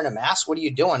 you're not wearing a mask. What are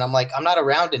you doing? I'm like, I'm not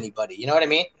around anybody. You know what I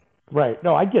mean? Right.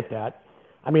 No, I get that.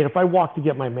 I mean, if I walk to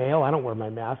get my mail, I don't wear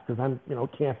my mask because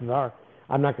chances are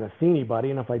I'm not going to see anybody.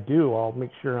 And if I do, I'll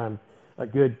make sure I'm a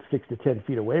good 6 to 10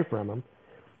 feet away from them.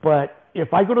 But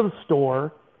if I go to the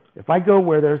store, if I go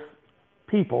where there's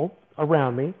people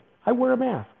around me, I wear a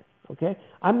mask. Okay.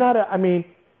 I'm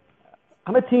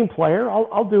a team player.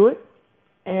 I'll do it.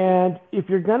 And if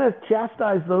you're going to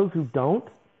chastise those who don't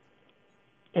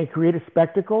and create a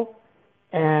spectacle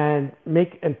and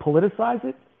politicize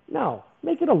it, no,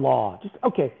 make it a law. Just,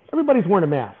 okay, everybody's wearing a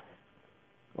mask.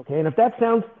 Okay. And if that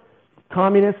sounds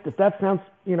communist, if that sounds,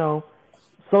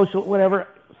 social, whatever,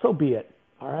 so be it.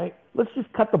 All right. Let's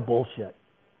just cut the bullshit.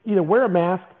 Either wear a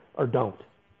mask or don't.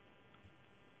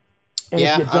 And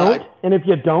if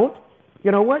you don't,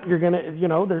 you know what? You're gonna,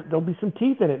 there'll be some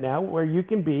teeth in it now where you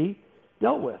can be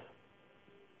dealt with.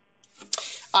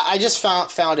 I just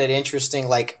found it interesting.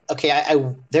 Like, okay,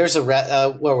 there's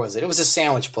where was it? It was a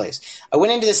sandwich place. I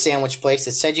went into the sandwich place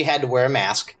that said you had to wear a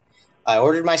mask. I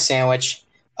ordered my sandwich.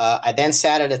 I then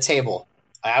sat at a table.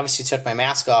 I obviously took my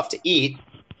mask off to eat.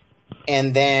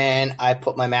 And then I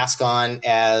put my mask on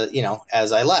as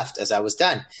I left, as I was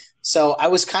done. So I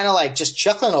was kind of like just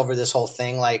chuckling over this whole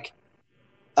thing. Like,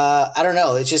 I don't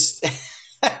know. It's just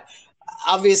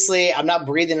obviously I'm not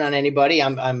breathing on anybody.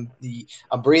 I'm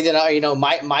breathing out,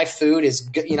 my food is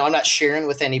good. I'm not sharing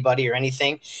with anybody or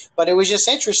anything, but it was just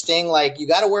interesting. Like, you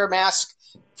got to wear a mask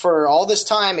for all this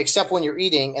time, except when you're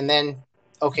eating. And then,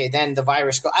 then the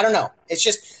virus I don't know. It's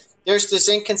just, there's this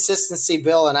inconsistency,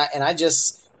 Bill. And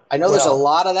I know there's a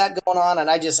lot of that going on, and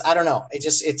I don't know.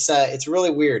 It's really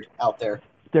weird out there.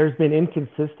 There's been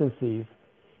inconsistencies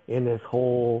in this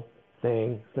whole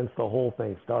thing since the whole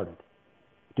thing started.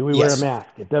 Do we wear a mask?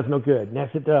 It does no good. Yes,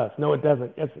 it does. No, it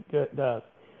doesn't. Yes, it does.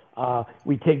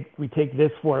 We take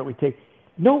this for it.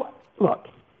 Look,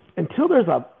 until there's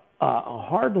a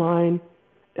hardline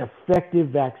effective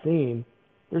vaccine,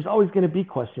 there's always going to be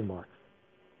question marks.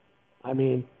 I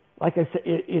mean, like I said,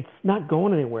 it's not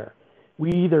going anywhere.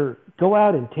 We either go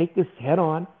out and take this head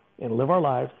on and live our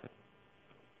lives,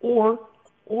 or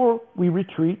we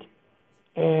retreat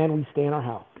and we stay in our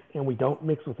house and we don't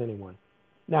mix with anyone.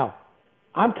 Now,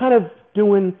 I'm kind of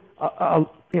doing a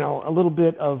little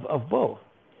bit of both.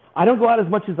 I don't go out as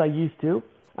much as I used to.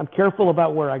 I'm careful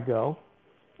about where I go,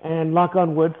 and knock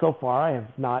on wood, so far I have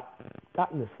not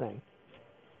gotten this thing.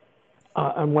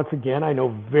 And once again, I know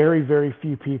very, very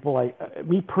few people.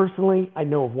 Me personally, I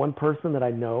know of one person that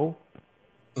I know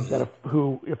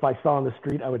who, if I saw on the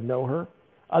street, I would know her.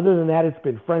 Other than that, it's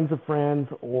been friends of friends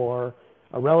or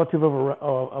a relative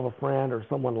of a friend or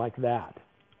someone like that,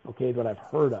 that I've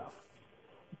heard of.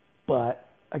 But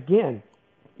again,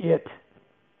 it's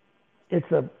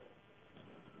a,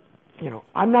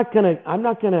 I'm not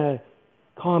gonna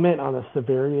comment on the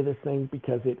severity of this thing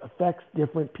because it affects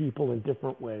different people in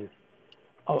different ways.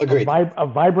 Agreed. A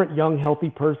vibrant, young, healthy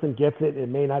person gets it. It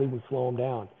may not even slow them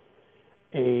down.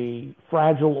 a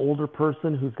fragile older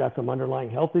person who's got some underlying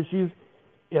health issues,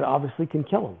 it obviously can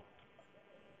kill them.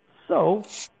 So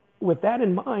with that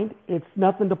in mind, it's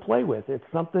nothing to play with. It's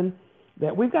something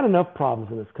that we've got enough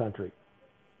problems in this country.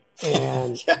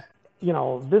 And, Yeah.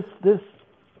 This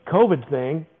COVID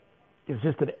thing is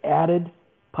just an added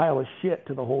pile of shit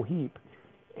to the whole heap.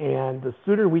 And the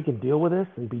sooner we can deal with this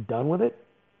and be done with it,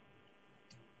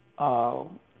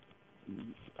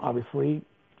 obviously,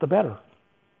 the better.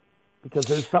 Because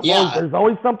there's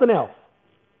always something else.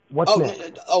 What's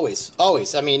next?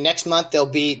 Always. I mean, next month there'll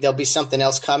be something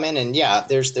else coming, and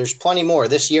there's plenty more.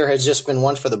 This year has just been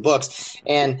one for the books,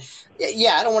 and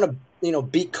I don't want to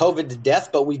beat COVID to death,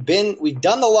 but we've done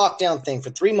the lockdown thing for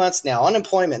 3 months now,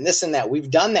 unemployment, this and that. We've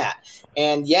done that,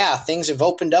 and things have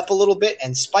opened up a little bit,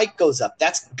 and spike goes up.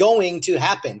 That's going to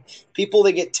happen. People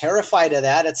that get terrified of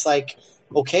that, it's like,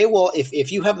 okay, well,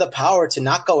 if you have the power to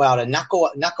not go out and not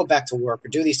go back to work or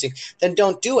do these things, then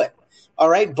don't do it. All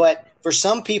right. But for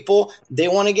some people, they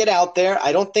want to get out there.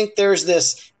 I don't think there's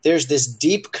this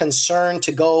deep concern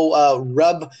to go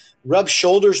rub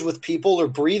shoulders with people or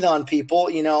breathe on people.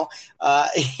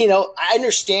 I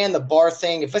understand the bar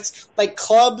thing. If it's like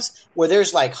clubs where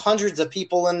there's like hundreds of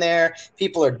people in there,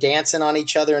 people are dancing on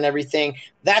each other and everything,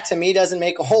 that to me doesn't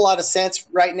make a whole lot of sense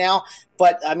right now.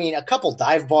 But I mean, a couple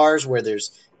dive bars where there's,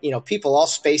 people all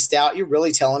spaced out. You're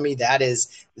really telling me that is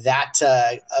that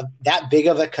big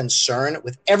of a concern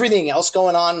with everything else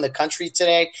going on in the country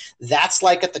today? That's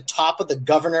like at the top of the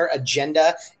governor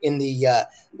agenda in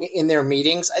their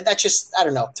meetings. I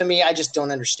don't know. To me, I just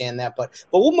don't understand that. But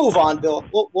we'll move on, Bill.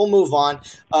 We'll move on.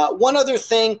 One other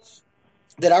thing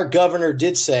that our governor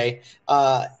did say,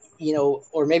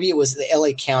 or maybe it was the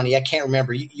LA County. I can't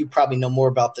remember. You probably know more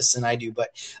about this than I do, but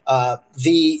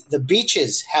the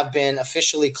beaches have been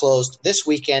officially closed this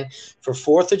weekend for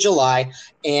 4th of July.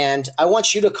 And I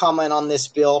want you to comment on this,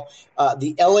 Bill.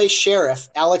 The LA sheriff,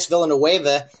 Alex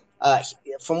Villanueva,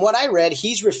 from what I read,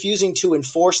 he's refusing to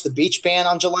enforce the beach ban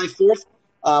on July 4th.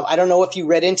 I don't know if you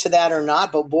read into that or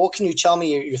not, but what can you tell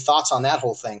me your thoughts on that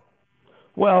whole thing?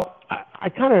 Well, I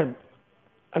kind of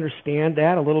understand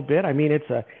that a little bit. I mean,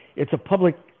 it's a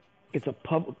public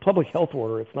health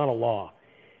order. It's not a law.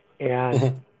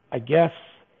 And I guess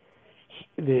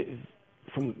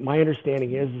from my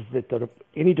understanding is that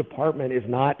any department is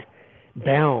not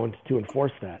bound to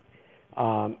enforce that.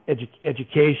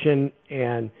 Education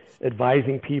and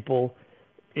advising people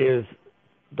is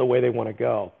the way they want to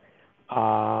go.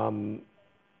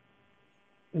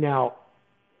 Now,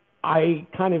 I'm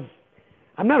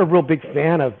not a real big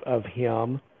fan of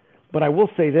him, but I will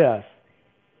say this.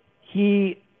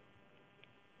 If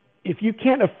you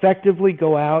can't effectively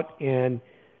go out and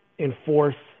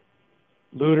enforce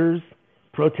looters,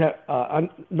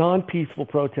 non-peaceful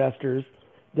protesters,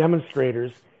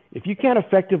 demonstrators, if you can't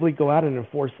effectively go out and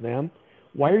enforce them,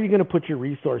 why are you going to put your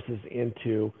resources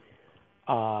into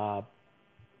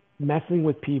messing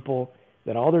with people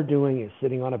that all they're doing is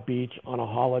sitting on a beach on a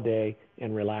holiday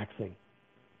and relaxing?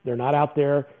 They're not out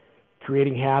there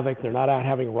creating havoc. They're not out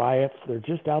having riots. They're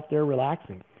just out there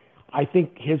relaxing. I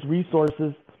think his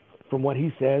resources, from what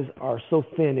he says, are so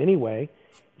thin anyway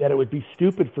that it would be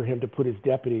stupid for him to put his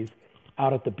deputies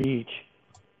out at the beach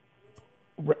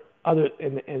other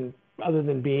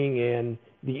than being in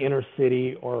the inner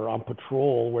city or on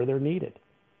patrol where they're needed.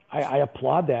 I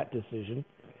applaud that decision.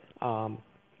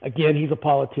 Again, he's a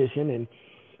politician, and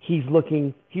he's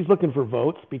looking for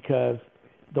votes because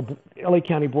the LA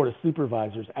County Board of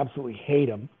Supervisors absolutely hate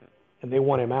him, and they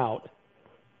want him out.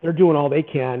 They're doing all they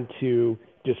can to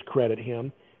discredit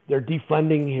him. They're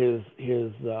defunding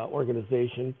his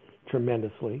organization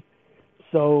tremendously.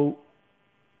 So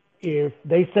if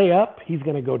they say up, he's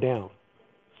going to go down.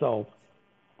 So,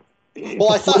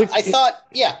 well, I thought,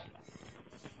 yeah.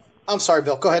 I'm sorry,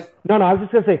 Bill. Go ahead. No, I was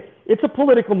just going to say it's a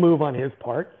political move on his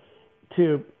part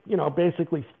to,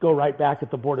 basically go right back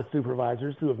at the Board of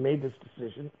Supervisors who have made this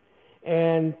decision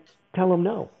and tell them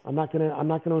no. I'm not going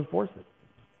to enforce it.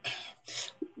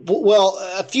 Well,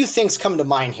 a few things come to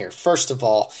mind here. First of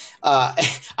all,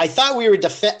 I thought we were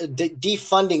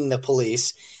defunding the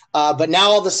police, but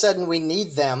now all of a sudden we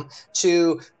need them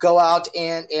to go out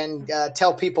and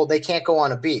tell people they can't go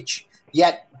on a beach.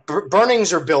 Yet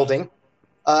burnings are building,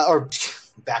 or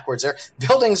backwards there.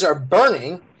 Buildings are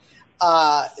burning.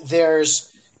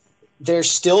 There's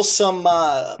still some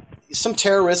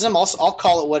terrorism. I'll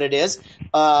call it what it is.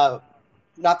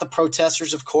 Not the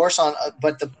protesters, of course,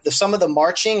 but some of the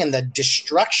marching and the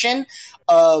destruction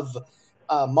of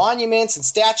monuments and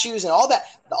statues and all that.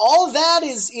 All of that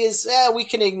is we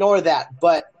can ignore that.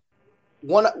 But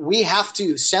we have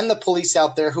to send the police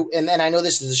out there and then I know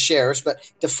this is the sheriffs, but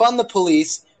to fund the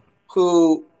police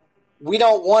who we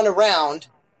don't want around,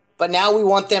 but now we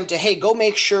want them to, hey, go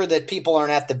make sure that people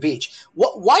aren't at the beach.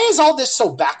 Why is all this so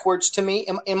backwards to me?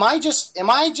 Am I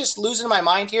just losing my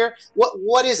mind here?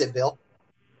 What is it, Bill?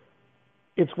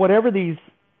 It's whatever these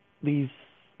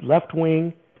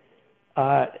left-wing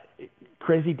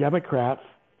crazy Democrats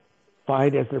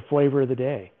find as their flavor of the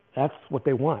day. That's what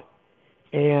they want.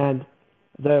 And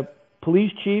the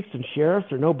police chiefs and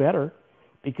sheriffs are no better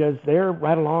because they're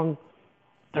right along.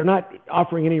 They're not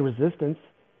offering any resistance.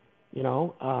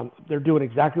 They're doing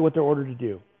exactly what they're ordered to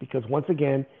do because, once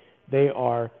again, they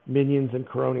are minions and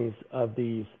cronies of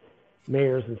these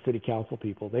mayors and city council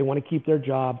people. They want to keep their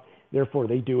job. Therefore,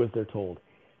 they do as they're told.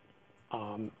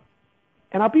 And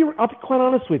I'll be quite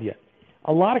honest with you.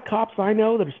 A lot of cops I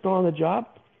know that are still on the job,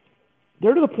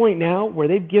 they're to the point now where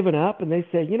they've given up and they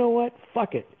say, you know what?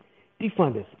 Fuck it.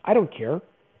 Defund us. I don't care.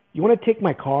 You want to take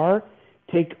my car,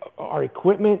 take our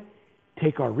equipment,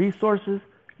 take our resources?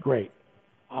 Great.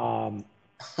 We'll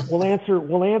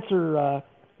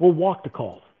walk the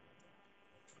calls.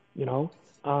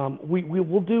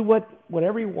 We'll do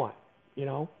whatever you want.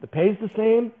 The pay's the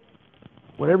same.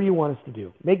 Whatever you want us to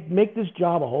do. Make this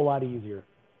job a whole lot easier.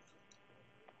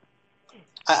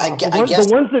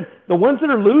 The ones that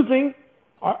are losing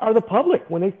are the public.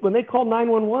 When they call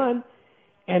 911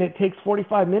 and it takes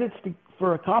 45 minutes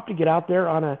for a cop to get out there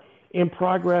on a in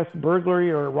progress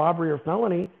burglary or robbery or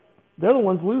felony, they're the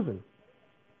ones losing.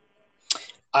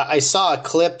 I saw a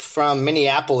clip from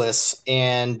Minneapolis,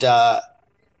 and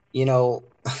it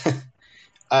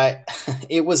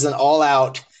was an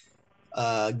all-out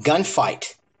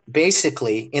gunfight,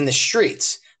 basically in the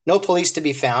streets. No police to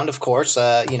be found, of course.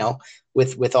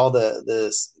 With all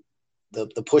the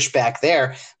pushback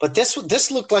there, but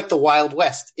this looked like the Wild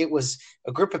West. It was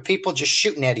a group of people just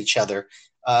shooting at each other.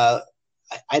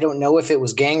 I don't know if it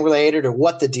was gang related or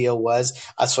what the deal was,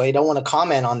 so I don't want to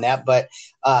comment on that. But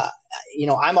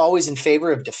I'm always in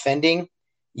favor of defending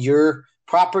your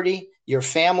property, your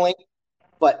family.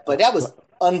 But that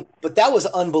was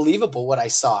unbelievable what I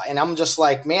saw, and I'm just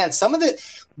like, man, some of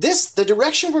the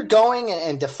direction we're going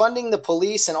and defunding the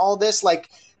police and all this, like,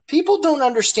 people don't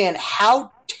understand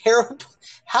how terrible,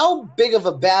 how big of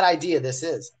a bad idea this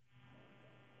is.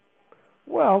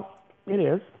 Well, it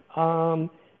is, and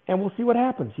we'll see what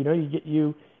happens.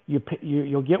 You'll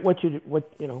get what you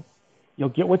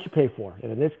pay for,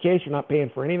 and in this case, you're not paying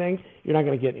for anything. You're not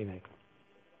going to get anything.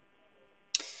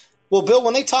 Well, Bill,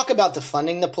 when they talk about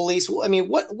defunding the police, I mean,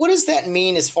 what does that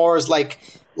mean as far as like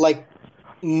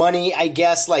money? I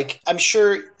guess, like, I'm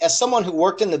sure as someone who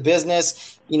worked in the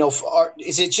business,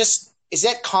 is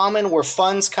that common where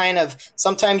funds kind of,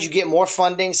 sometimes you get more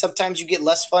funding, sometimes you get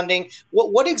less funding?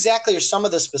 What exactly are some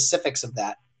of the specifics of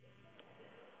that?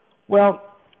 Well,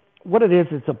 what it is,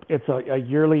 it's a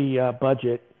yearly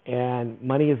budget, and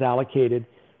money is allocated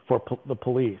for the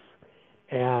police.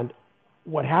 And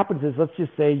what happens is, let's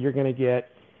just say you're going to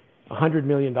get $100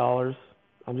 million.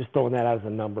 I'm just throwing that out as a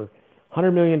number.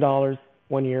 $100 million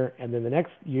 1 year, and then the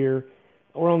next year,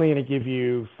 we're only going to give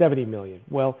you $70 million.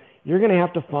 Well, you're going to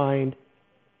have to find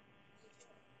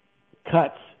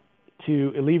cuts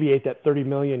to alleviate that $30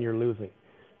 million you're losing.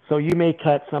 So you may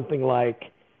cut something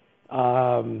like,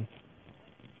 community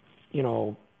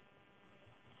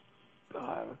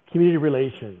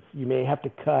relations. You may have to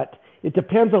cut. It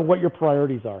depends on what your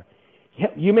priorities are.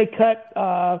 You may cut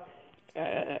a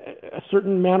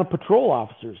certain amount of patrol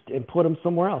officers and put them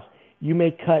somewhere else. You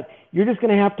may cut. You're just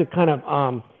going to have to kind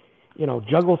of,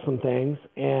 juggle some things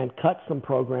and cut some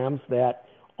programs that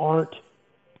aren't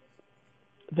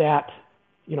that,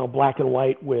 black and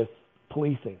white with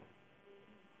policing.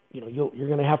 You're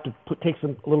going to have to take a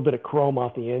little bit of chrome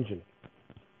off the engine,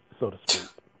 so to speak.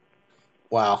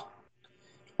 Wow.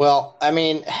 Well, I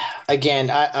mean, again,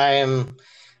 I am.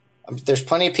 There's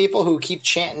plenty of people who keep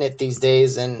chanting it these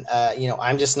days, and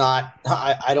I'm just not.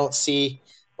 I don't see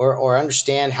or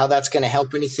understand how that's going to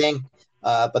help anything.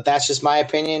 But that's just my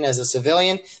opinion as a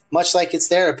civilian, much like it's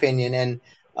their opinion. And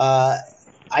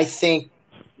I think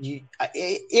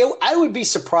I would be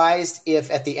surprised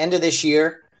if at the end of this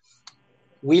year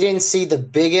we didn't see the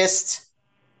biggest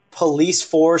police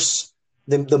force,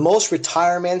 the most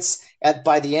retirements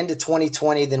by the end of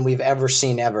 2020 than we've ever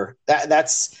seen ever.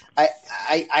 I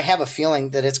have a feeling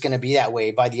that it's going to be that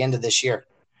way by the end of this year.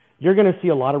 You're going to see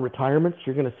a lot of retirements.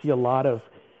 You're going to see a lot of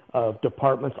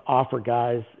departments offer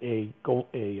guys a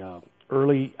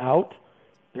early out.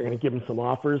 They're going to give them some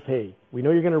offers. Hey, we know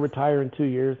you're going to retire in 2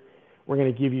 years. We're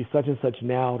going to give you such and such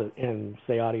now and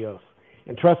say adios.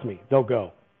 And trust me, they'll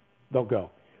go.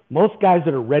 Most guys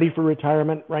that are ready for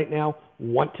retirement right now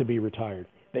want to be retired.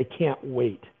 They can't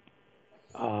wait.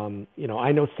 I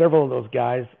know several of those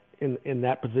guys in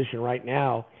that position right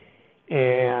now,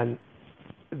 and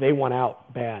they want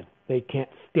out bad. They can't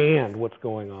stand what's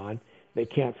going on. They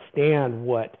can't stand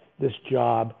what this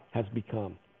job has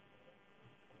become.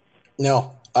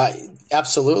 No,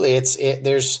 absolutely.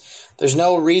 There's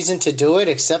no reason to do it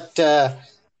except the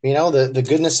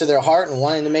goodness of their heart and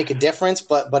wanting to make a difference.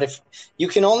 But if you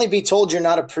can only be told you're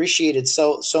not appreciated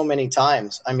so many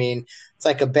times, I mean, it's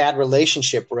like a bad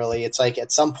relationship, really. It's like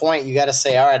at some point you got to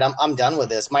say, all right, I'm done with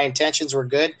this. My intentions were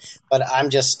good, but I'm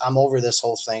over this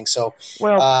whole thing. So,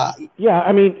 yeah,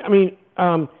 I mean,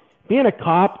 being a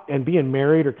cop and being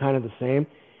married are kind of the same.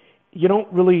 You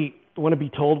don't really want to be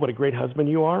told what a great husband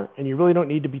you are, and you really don't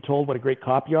need to be told what a great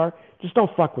cop you are. Just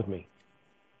don't fuck with me.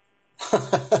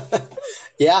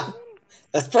 Yeah,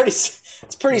 it's pretty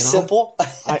simple.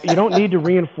 You don't need to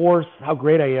reinforce how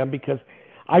great I am, because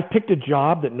I picked a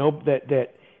job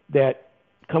that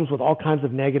comes with all kinds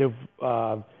of negative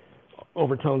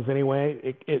overtones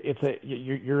anyway.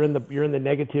 You're in the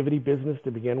negativity business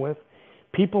to begin with.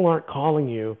 People aren't calling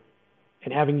you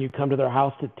and having you come to their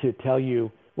house to tell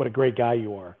you what a great guy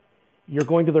you are. You're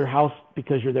going to their house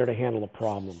because you're there to handle a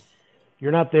problem.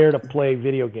 You're not there to play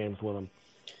video games with them.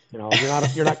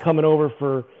 You're not coming over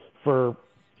for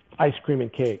ice cream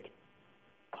and cake.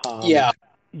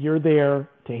 You're there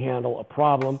to handle a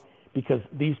problem because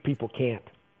these people can't.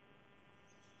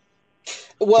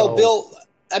 Well, Bill,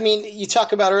 I mean, you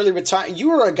talk about early retirement.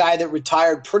 You were a guy that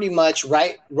retired pretty much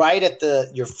right at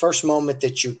your first moment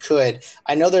that you could.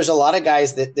 I know there's a lot of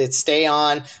guys that stay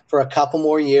on for a couple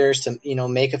more years to,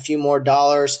 make a few more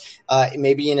dollars,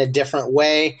 maybe in a different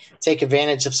way, take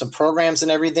advantage of some programs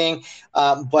and everything.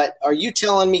 But are you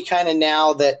telling me kind of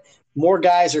now that more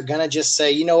guys are going to just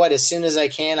say, you know what, as soon as I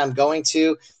can, I'm going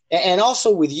to? And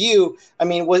also with you, I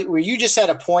mean, were you just at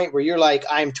a point where you're like,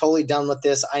 I'm totally done with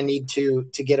this, I need to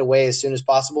get away as soon as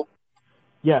possible?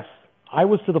 Yes. I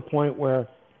was to the point where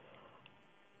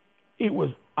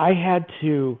I had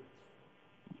to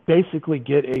basically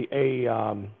get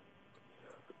a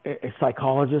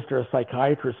psychologist or a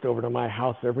psychiatrist over to my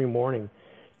house every morning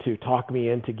to talk me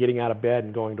into getting out of bed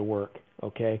and going to work.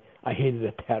 Okay. I hated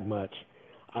it that much.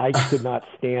 I could not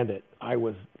stand it.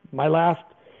 My last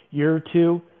year or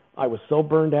two, I was so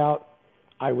burned out.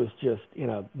 I was just in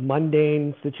a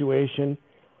mundane situation.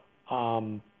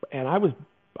 And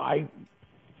I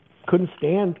couldn't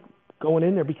stand going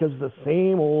in there because of the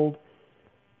same old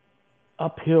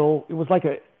uphill. It was like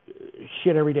a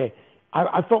shit every day.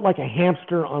 I felt like a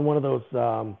hamster on one of those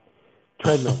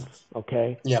treadmills.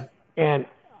 Okay. Yep. And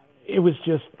it was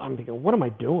just, I'm thinking, what am I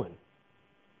doing?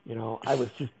 I was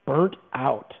just burnt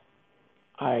out.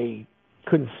 I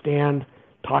couldn't stand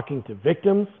talking to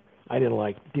victims. I didn't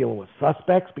like dealing with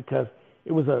suspects because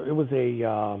it was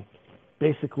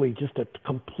basically just a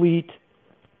complete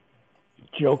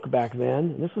joke back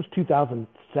then. And this was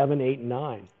 2007, 8, and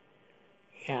 9.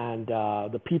 And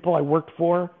the people I worked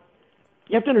for,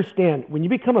 you have to understand, when you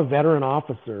become a veteran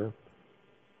officer,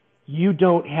 you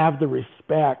don't have the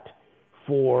respect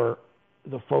for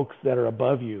the folks that are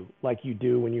above you like you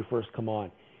do when you first come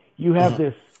on. You have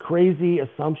this crazy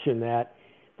assumption that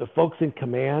the folks in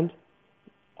command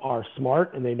are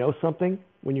smart and they know something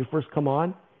when you first come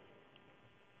on.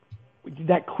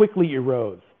 That quickly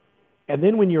erodes. And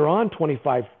then when you're on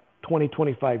 25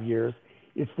 years,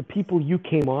 it's the people you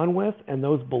came on with and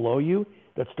those below you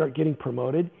that start getting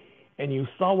promoted, and you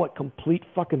saw what complete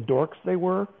fucking dorks they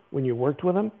were when you worked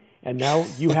with them, and now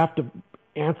you have to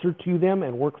answer to them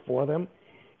and work for them.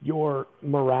 Your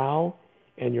morale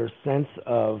and your sense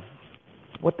of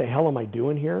what the hell am I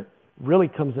doing here really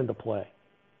comes into play.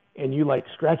 And you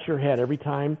scratch your head every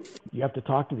time you have to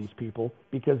talk to these people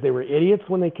because they were idiots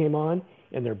when they came on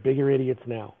and they're bigger idiots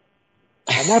now.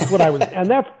 And that's what I was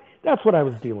that's what I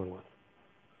was dealing with.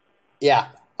 Yeah,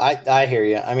 I hear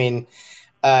you. I mean,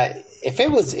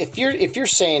 if you're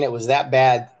saying it was that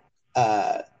bad,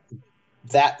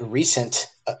 that recent,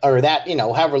 or that,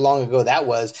 however long ago that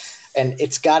was, and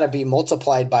it's got to be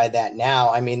multiplied by that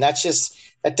now. I mean, that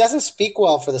doesn't speak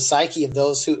well for the psyche of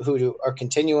those who are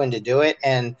continuing to do it.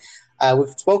 And we've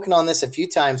spoken on this a few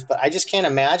times, but I just can't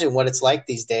imagine what it's like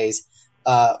these days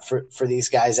for these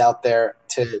guys out there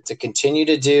to continue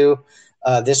to do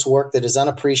this work that is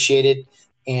unappreciated.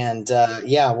 And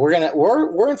we're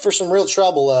in for some real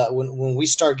trouble when we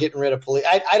start getting rid of police.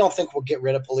 I don't think we'll get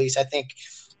rid of police. I think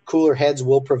cooler heads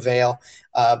will prevail.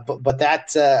 But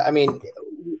that, I mean,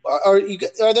 are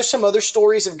there some other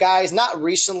stories of guys, not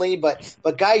recently, but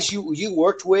guys you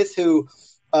worked with who,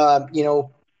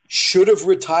 should have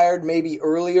retired maybe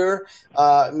earlier?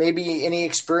 Maybe any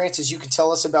experiences you can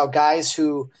tell us about guys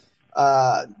who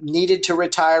needed to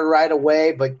retire right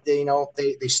away, but they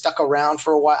stuck around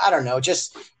for a while. I don't know.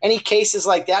 Just any cases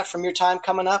like that from your time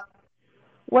coming up?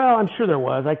 Well, I'm sure there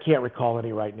was. I can't recall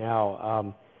any right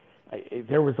now.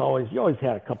 You always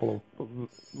had a couple of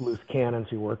loose cannons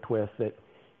you worked with that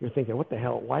you're thinking, what the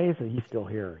hell? Why isn't he still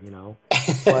here?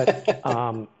 But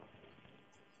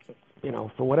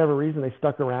for whatever reason, they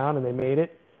stuck around and they made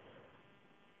it.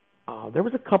 There were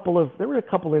a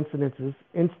couple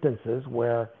instances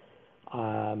where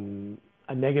a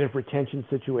negative retention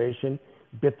situation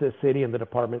bit the city and the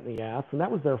department in the ass, and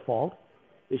that was their fault.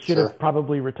 They should have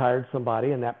probably retired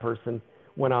somebody, and that person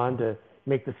went on to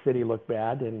make the city look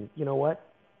bad. And you know what?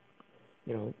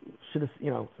 Should have.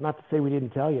 It's not to say we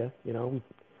didn't tell you.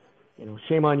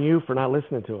 Shame on you for not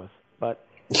listening to us. But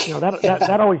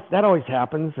that always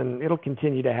happens, and it'll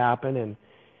continue to happen. And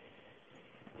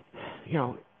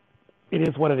it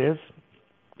is what it is.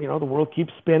 The world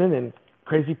keeps spinning, and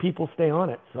crazy people stay on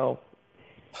it. So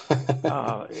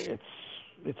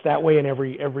it's that way in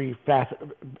every facet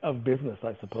of business,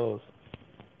 I suppose.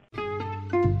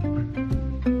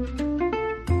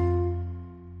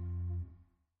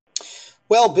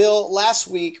 Well, Bill, last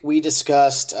week we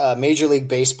discussed Major League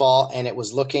Baseball, and it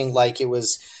was looking like it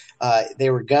was they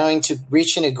were going to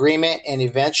reach an agreement and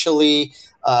eventually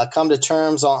come to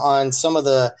terms on some of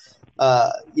the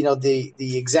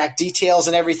the exact details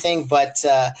and everything. But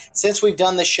since we've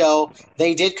done the show,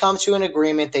 they did come to an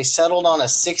agreement. They settled on a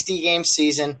 60-game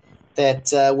season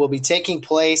that will be taking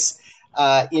place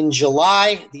in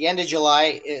July. The end of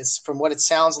July is from what it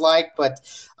sounds like. But,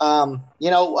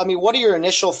 what are your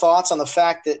initial thoughts on the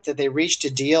fact that they reached a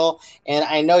deal? And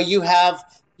I know you have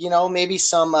maybe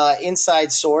some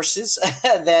inside sources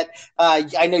that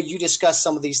I know you discussed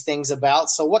some of these things about.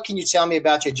 So what can you tell me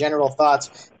about your general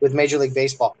thoughts with Major League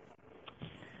Baseball?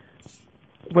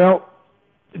 Well,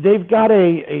 they've got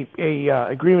a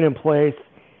agreement in place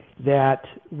that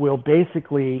will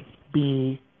basically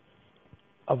be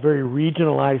a very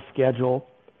regionalized schedule.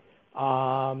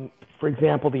 For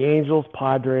example, the Angels,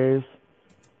 Padres,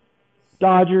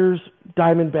 Dodgers,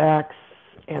 Diamondbacks,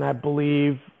 and I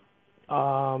believe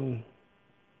the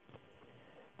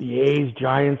A's,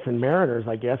 Giants, and Mariners,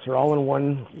 I guess, are all in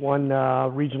one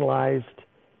regionalized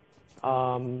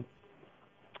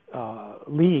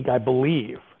league, I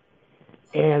believe.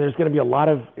 And there's going to be a lot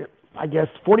of,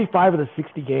 45 of the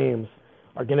 60 games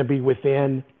are going to be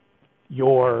within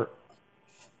your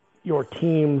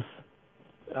team's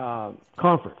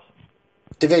conference.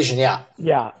 Division, yeah.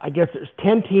 Yeah, I guess there's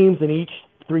 10 teams in each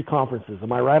 3 conferences.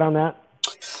 Am I right on that?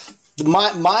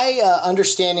 My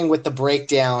understanding with the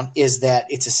breakdown is that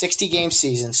it's a 60-game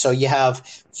season, so you have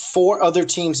 4 other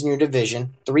teams in your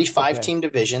division, 3 5-team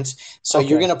divisions. So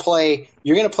you're going to play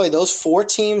those 4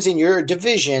 teams in your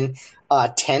division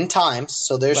 10 times.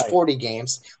 So there's 40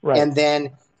 games, and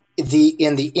then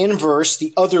in the inverse,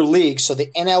 the other league. So the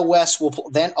NL West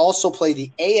will then also play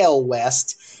the AL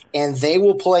West, and they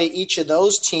will play each of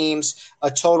those teams a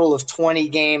total of 20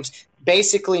 games.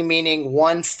 Basically meaning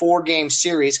 1 4-game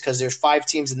series because there's 5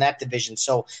 teams in that division.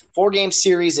 So 4-game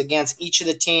series against each of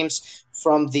the teams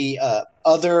from the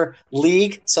other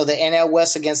league. So the NL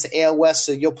West against the AL West.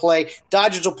 So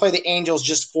Dodgers will play the Angels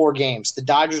just 4 games. The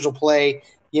Dodgers will play,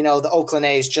 the Oakland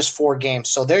A's just 4 games.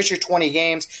 So there's your 20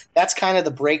 games. That's kind of the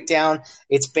breakdown.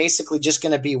 It's basically just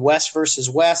going to be West versus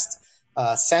West,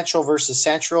 Central versus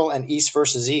Central, and East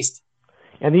versus East.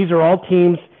 And these are all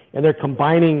teams, and they're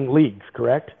combining leagues,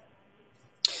 correct?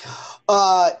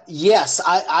 Yes,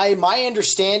 my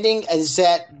understanding is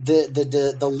that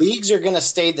the leagues are going to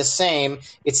stay the same.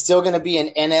 It's still going to be an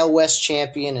NL West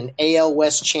champion, an AL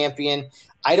West champion.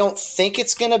 I don't think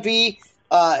it's going to be,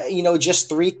 just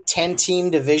 3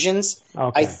 10-team divisions.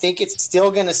 Okay. I think it's still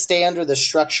going to stay under the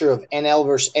structure of NL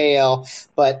versus AL,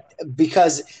 but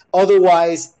because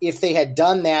otherwise, if they had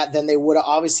done that, then they would have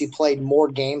obviously played more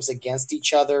games against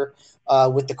each other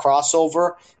with the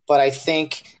crossover. But I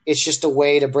think it's just a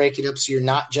way to break it up so you're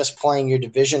not just playing your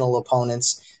divisional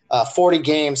opponents. 40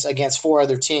 games against 4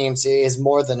 other teams is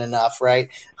more than enough, right?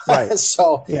 Right.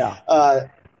 So yeah.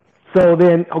 So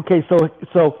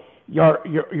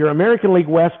your American League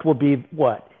West will be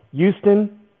what?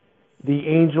 Houston, the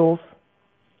Angels,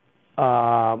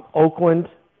 Oakland,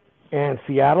 and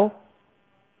Seattle,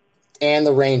 and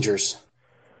the Rangers.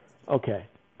 Okay.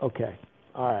 All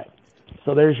right.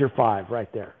 So there's your 5 right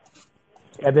there.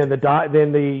 And then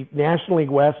the National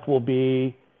League West will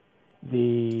be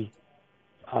it's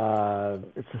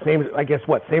the same, I guess,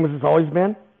 same as it's always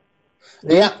been?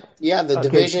 Yeah, the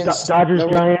divisions. Dodgers,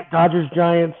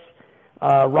 Giants,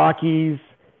 Rockies,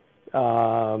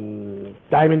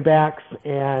 Diamondbacks,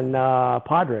 and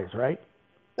Padres, right?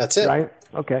 That's it. Right?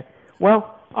 Okay.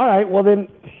 Well, all right. Well, then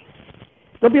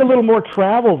there'll be a little more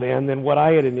travel then than what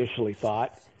I had initially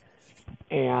thought.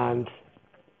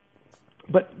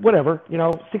 But whatever,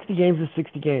 60 games is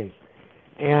 60 games.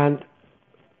 And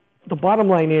the bottom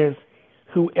line is,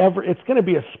 it's going to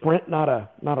be a sprint, not a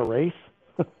race.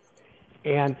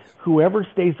 And whoever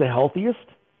stays the healthiest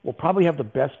will probably have the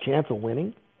best chance of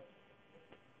winning.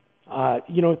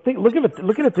 Look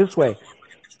at it this way.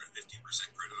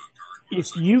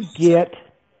 If you get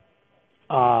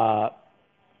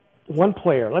one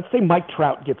player, let's say Mike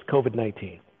Trout gets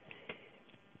COVID-19,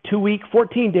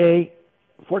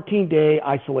 14-day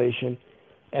isolation,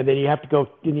 and then you have to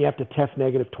test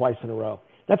negative twice in a row.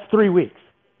 That's 3 weeks.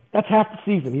 That's half the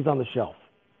season. He's on the shelf.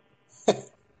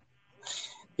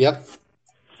 Yep.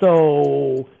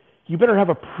 So you better have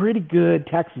a pretty good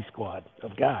taxi squad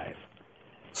of guys.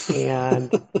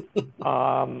 And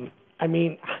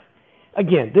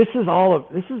again, this is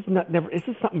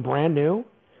something brand new.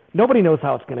 Nobody knows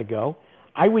how it's going to go.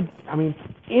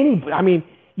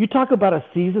 You talk about a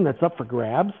season that's up for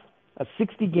grabs, a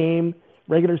 60-game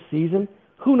regular season.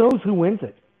 Who knows who wins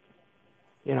it?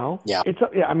 Yeah. It's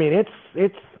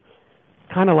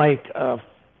kind of like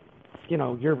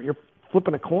you're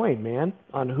flipping a coin, man,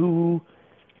 on who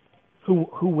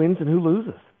wins and who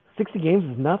loses. 60 games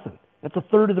is nothing. That's a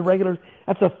third of the regular.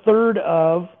 That's a third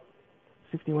of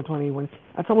 61, 21.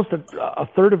 That's almost a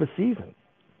third of a season.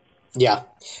 Yeah.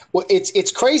 Well,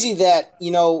 it's crazy that,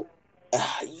 you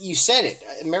said it,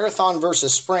 marathon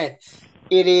versus sprint.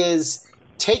 It is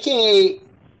taking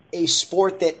a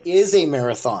sport that is a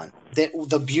marathon. That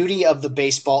the beauty of the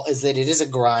baseball is that it is a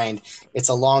grind. It's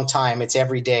a long time. It's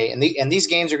every day. And these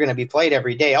games are going to be played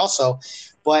every day also.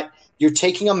 But you're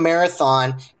taking a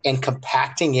marathon and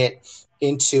compacting it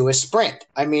into a sprint.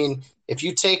 I mean, if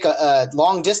you take a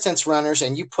long distance runners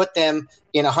and you put them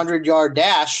in 100-yard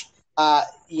dash,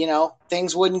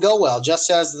 things wouldn't go well,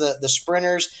 just as the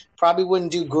sprinters probably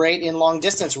wouldn't do great in long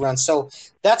distance runs. So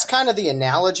that's kind of the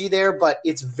analogy there, but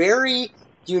it's very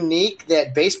unique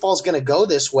that baseball is going to go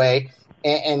this way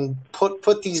and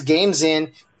put these games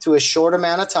in to a short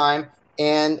amount of time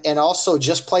and also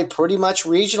just play pretty much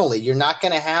regionally. You're not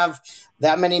going to have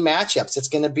that many matchups. It's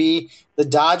going to be the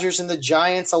Dodgers and the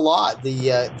Giants a lot,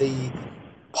 the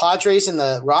Padres and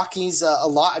the Rockies a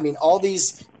lot. I mean, all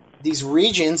these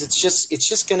regions, it's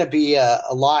just going to be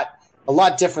a lot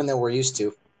different than we're used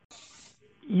to.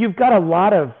 You've got a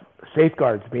lot of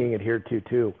safeguards being adhered to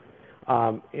too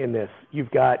in this.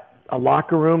 You've got a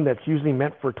locker room that's usually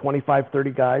meant for 25,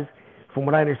 30 guys. From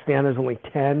what I understand, there's only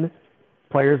 10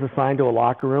 players assigned to a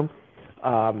locker room.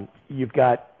 You've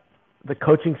got the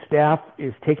coaching staff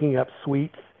is taking up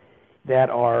suites that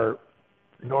are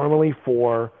normally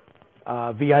for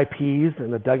VIPs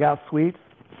in the dugout suites.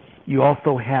 You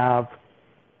also have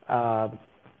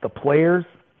the players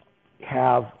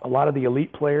have a lot of the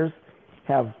elite players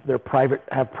have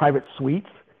private suites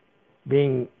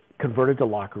being converted to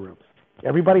locker rooms.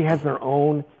 Everybody has their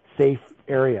own safe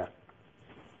area,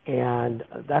 and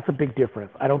that's a big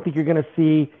difference. I don't think you're going to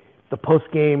see the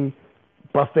post-game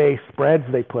buffet spreads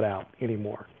they put out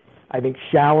anymore. I think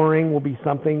showering will be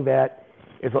something that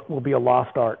will be a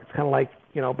lost art. It's kind of like,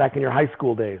 back in your high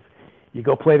school days. You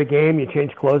go play the game, you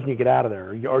change clothes, and you get out of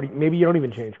there. Maybe you don't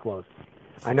even change clothes.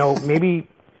 I know maybe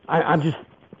I'm just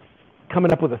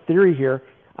coming up with a theory here.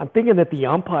 I'm thinking that the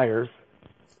umpires,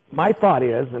 my thought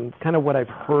is, and kind of what I've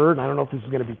heard, I don't know if this is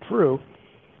going to be true,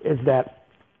 is that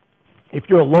if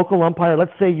you're a local umpire,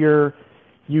 let's say you're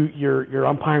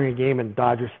umpiring a game in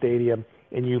Dodger Stadium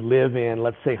and you live in,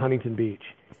 let's say, Huntington Beach,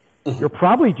 you're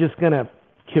probably just going to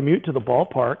commute to the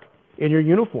ballpark in your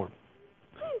uniform.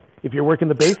 If you're working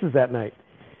the bases that night,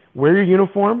 wear your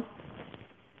uniform,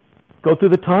 go through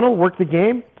the tunnel, work the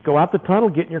game, go out the tunnel,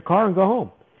 get in your car, and go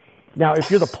home. Now, if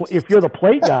you're the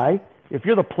plate guy,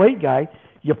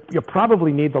 you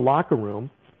probably need the locker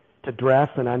room to dress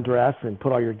and undress and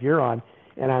put all your gear on.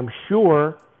 And I'm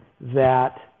sure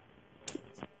that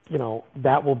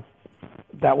that will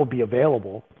be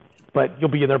available, but you'll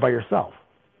be in there by yourself.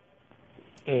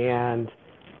 And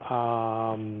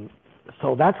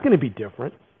so that's going to be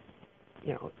different.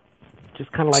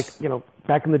 Just kind of like,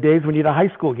 back in the days when you had a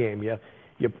high school game,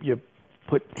 you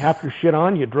put half your shit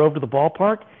on, you drove to the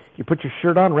ballpark, you put your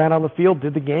shirt on, ran on the field,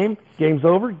 did the game, game's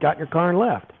over, got in your car and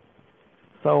left.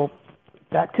 So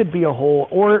that could be a whole,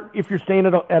 or if you're staying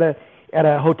at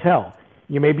a hotel,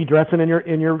 you may be dressing in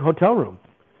your hotel room,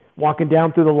 walking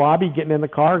down through the lobby, getting in the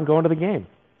car and going to the game.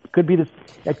 It could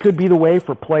be the way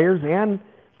for players and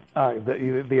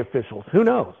the officials. Who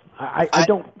knows?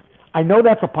 I know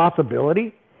that's a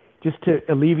possibility, just to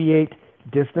alleviate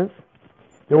distance.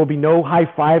 There will be no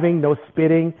high-fiving, no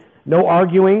spitting, no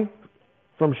arguing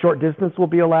from short distance will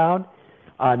be allowed.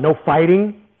 No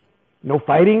fighting. No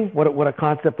fighting. What a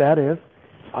concept that is.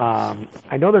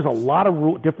 I know there's a lot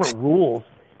of different rules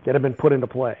that have been put into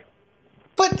play.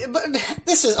 But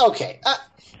this is okay,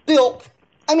 Bill.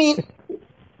 I mean,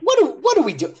 what do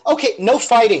we do? Okay, no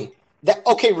fighting.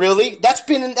 Really? That's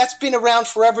been around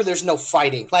forever. There's no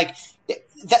fighting. Like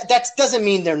that doesn't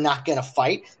mean they're not going to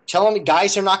fight. Telling me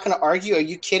guys are not going to argue? Are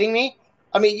you kidding me?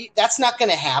 I mean, that's not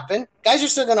going to happen. Guys are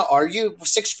still going to argue,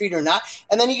 6 feet or not.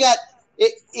 And then you got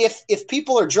if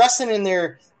people are dressing in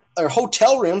their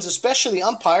hotel rooms, especially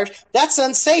umpires, that's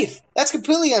unsafe. That's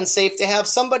completely unsafe to have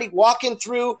somebody walking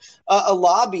through a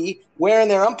lobby wearing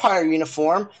their umpire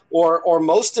uniform or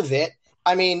most of it.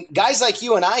 I mean, guys like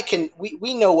you and I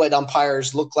we know what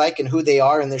umpires look like and who they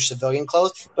are in their civilian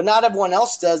clothes, but not everyone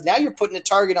else does. Now you're putting a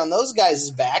target on those guys'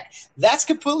 back. That's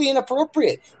completely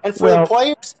inappropriate. And for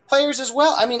the players as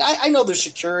well. I mean, I know there's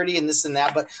security and this and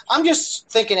that, but I'm just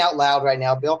thinking out loud right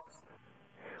now, Bill.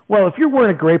 Well, if you're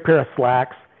wearing a gray pair of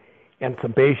slacks and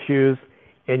some base shoes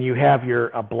and you have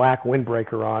a black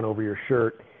windbreaker on over your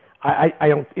shirt, I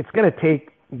don't. It's going to take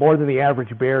more than the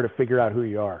average bear to figure out who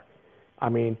you are. I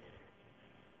mean,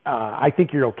 I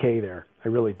think you're okay there. I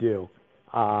really do.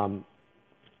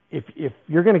 If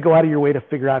you're going to go out of your way to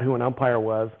figure out who an umpire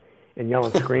was and yell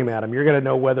and scream at him, you're going to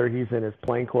know whether he's in his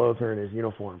plain clothes or in his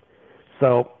uniform.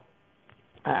 So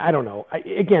I don't know.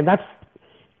 It's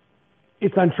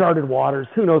uncharted waters.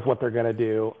 Who knows what they're going to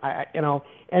do?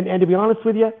 And to be honest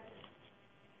with you,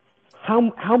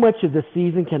 how much of the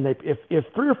season can they? If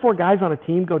 3 or 4 guys on a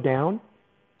team go down,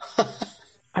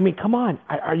 I mean, come on.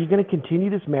 Are you going to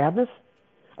continue this madness?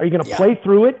 Are you going to play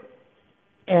through it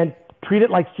and treat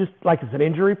it like it's an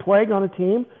injury plague on a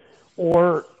team,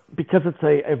 or because it's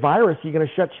a virus, you're going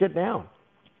to shut shit down?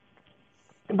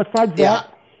 And besides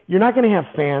that, you're not going to have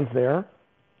fans there.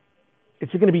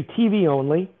 It's going to be TV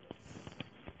only.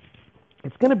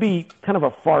 It's going to be kind of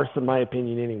a farce, in my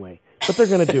opinion, anyway. But they're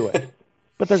going to do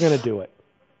it.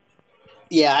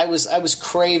 Yeah, I was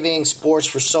craving sports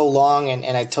for so long,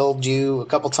 and I told you a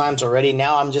couple times already.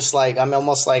 Now I'm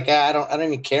almost like I don't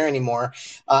even care anymore.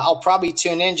 I'll probably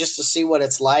tune in just to see what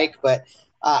it's like, but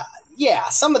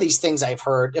some of these things I've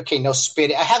heard. Okay, no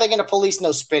spitting. How are they going to police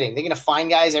no spitting? They're going to fine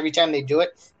guys every time they do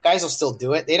it. Guys will still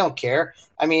do it. They don't care.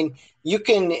 I mean, you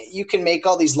can make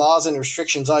all these laws and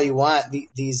restrictions all you want.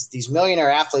 These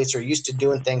millionaire athletes are used to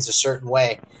doing things a certain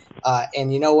way,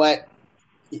 and you know what?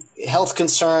 Health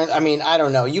concerns. I mean, I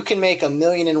don't know. You can make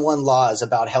 1,000,001 laws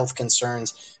about health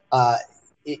concerns. At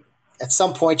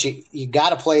some point, you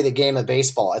got to play the game of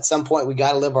baseball. At some point, we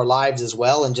got to live our lives as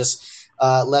well, and just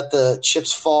let the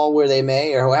chips fall where they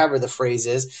may, or however the phrase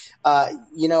is.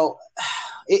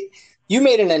 You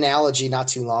made an analogy not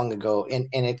too long ago, and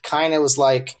it kind of was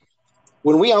like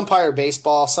when we umpire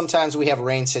baseball, sometimes we have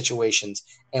rain situations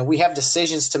and we have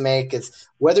decisions to make. It's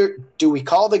whether do we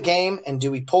call the game and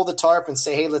do we pull the tarp and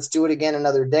say, hey, let's do it again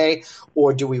another day,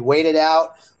 or do we wait it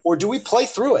out, or do we play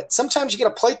through it? Sometimes you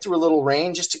got to play through a little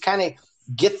rain just to kind of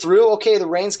get through. Okay, the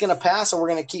rain's going to pass and we're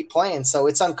going to keep playing. So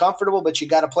it's uncomfortable, but you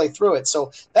got to play through it.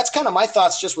 So that's kind of my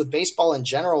thoughts just with baseball in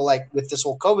general, like with this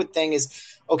whole COVID thing is,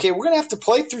 okay, we're going to have to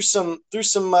play through some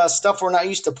stuff we're not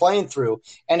used to playing through.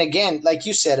 And again, like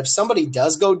you said, if somebody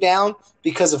does go down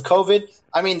because of COVID,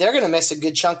 I mean, they're going to miss a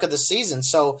good chunk of the season.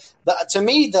 So to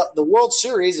me, the World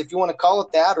Series, if you want to call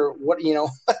it that, or what,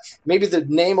 maybe the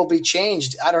name will be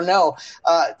changed. I don't know.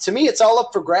 To me, it's all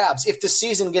up for grabs if the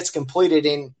season gets completed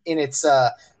in its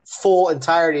full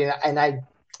entirety. And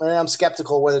I'm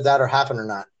skeptical whether that'll happen or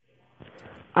not.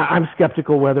 I'm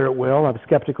skeptical whether it will. I'm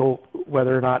skeptical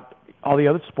whether or not all the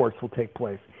other sports will take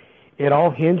place. It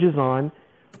all hinges on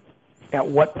at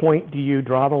what point do you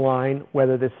draw the line,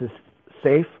 whether this is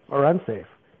safe or unsafe.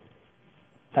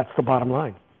 That's the bottom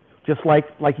line. Just like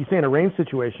you say in a rain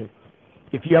situation,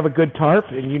 if you have a good tarp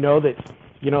and you know that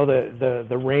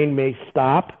the rain may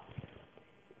stop,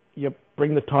 you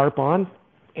bring the tarp on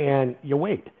and you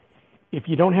wait. If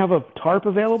you don't have a tarp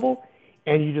available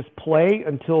and you just play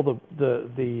until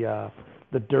the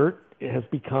dirt has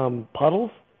become puddles,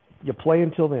 you play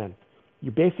until then.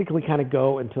 You basically kind of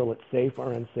go until it's safe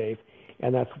or unsafe,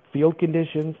 and that's field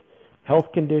conditions,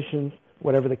 health conditions,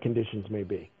 whatever the conditions may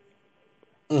be.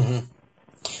 Mm-hmm.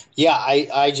 Yeah,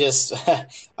 I just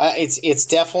it's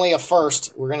definitely a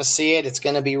first. We're going to see it. It's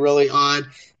going to be really odd,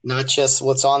 not just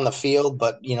what's on the field,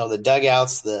 but the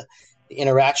dugouts, the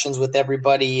interactions with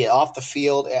everybody off the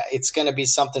field. It's going to be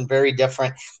something very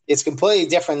different. It's completely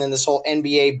different than this whole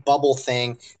NBA bubble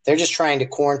thing. They're just trying to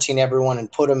quarantine everyone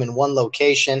and put them in one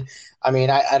location. I mean,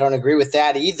 I don't agree with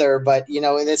that either, but,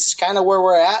 this is kind of where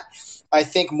we're at. I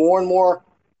think more and more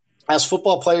as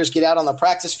football players get out on the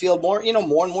practice field, more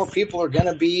and more people are going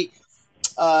to be,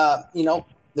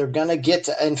 they're going to get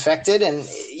infected. And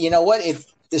you know what?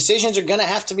 Decisions are going to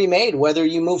have to be made whether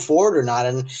you move forward or not.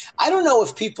 And I don't know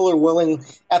if people are willing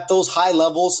at those high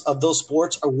levels of those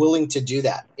sports are willing to do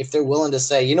that. If they're willing to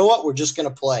say, you know what, we're just going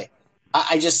to play.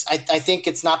 I think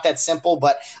it's not that simple,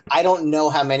 but I don't know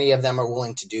how many of them are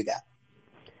willing to do that.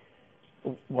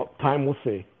 Well, time will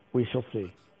see. We shall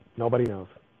see. Nobody knows.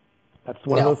 That's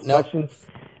one of those questions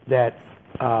that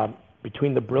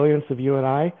between the brilliance of you and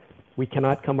I, we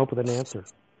cannot come up with an answer.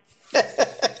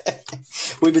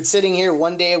 We've been sitting here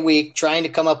one day a week trying to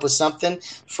come up with something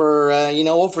for,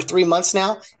 over 3 months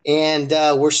now, and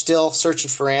we're still searching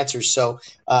for answers. So,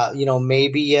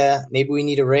 maybe we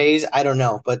need a raise. I don't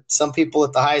know. But some people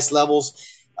at the highest levels,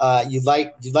 you'd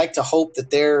like to hope that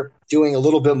they're doing a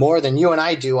little bit more than you and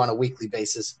I do on a weekly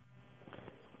basis.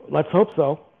 Let's hope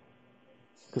so,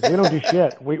 because we don't do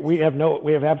shit. We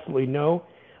have absolutely no.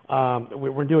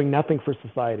 We're doing nothing for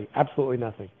society. Absolutely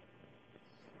nothing.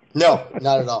 No,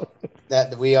 not at all.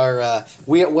 That we are.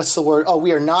 What's the word? Oh,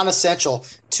 we are non-essential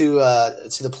to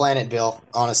the planet, Bill.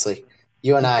 Honestly,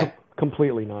 you and I.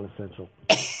 Completely non-essential.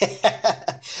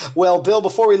 Well, Bill,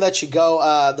 before we let you go,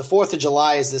 the 4th of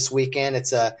July is this weekend.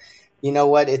 It's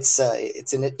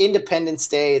it's an Independence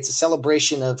Day. It's a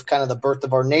celebration of kind of the birth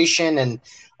of our nation, and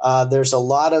there's a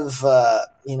lot of I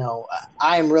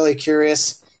am really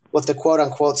curious what the quote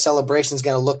unquote celebration is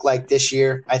going to look like this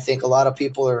year. I think a lot of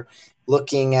people are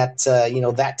looking at,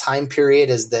 that time period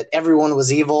as that everyone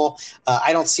was evil.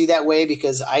 I don't see that way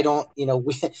because I don't,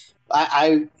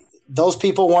 those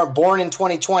people weren't born in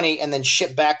 2020 and then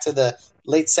shipped back to the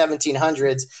late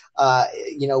 1700s,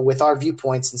 with our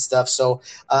viewpoints and stuff. So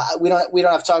we don't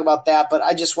have to talk about that, but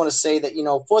I just want to say that,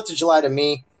 4th of July to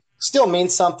me still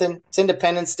means something. It's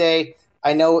Independence Day.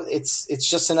 I know it's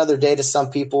just another day to some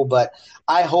people, but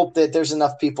I hope that there's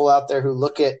enough people out there who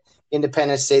look at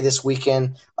Independence Day this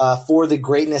weekend for the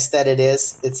greatness that it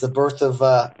is. It's the birth of,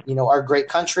 our great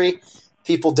country.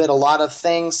 People did a lot of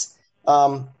things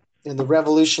in the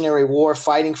Revolutionary War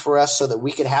fighting for us so that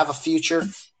we could have a future.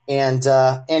 And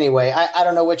anyway, I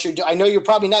don't know what you're doing. I know you're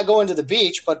probably not going to the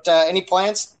beach, but any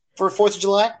plans for 4th of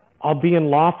July? I'll be in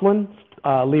Laughlin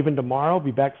leaving tomorrow. I'll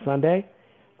be back Sunday.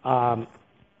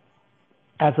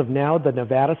 As of now, the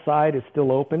Nevada side is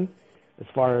still open as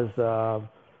far as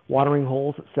watering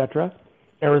holes, etc.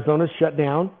 Arizona's shut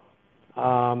down,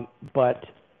 but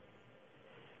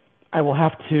I will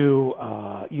have to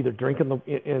either drink in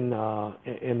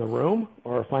the room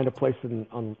or find a place in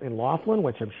Laughlin,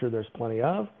 which I'm sure there's plenty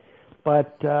of.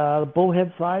 But the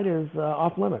Bullhead side is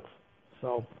off limits,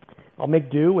 so I'll make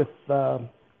do with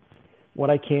what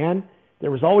I can.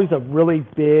 There was always a really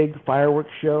big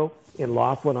fireworks show in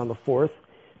Laughlin on the 4th.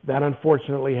 That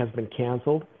unfortunately has been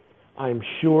canceled. I'm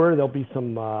sure there'll be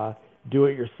some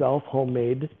do-it-yourself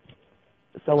homemade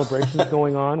celebrations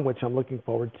going on, which I'm looking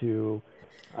forward to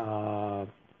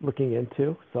looking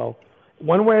into. So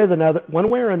one way or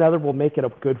another, we'll make it a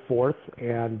good 4th,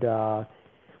 and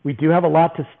we do have a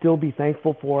lot to still be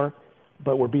thankful for,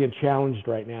 but we're being challenged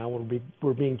right now.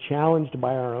 We're being challenged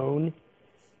by our own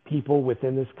people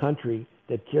within this country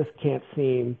that just can't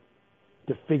seem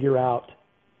to figure out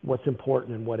what's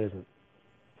important and what isn't.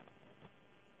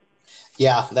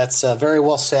 Yeah, that's very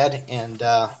well said. And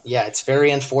it's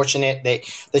very unfortunate.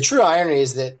 The true irony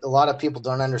is that a lot of people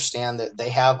don't understand that they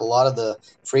have a lot of the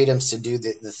freedoms to do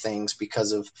the things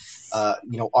because of,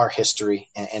 our history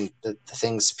and the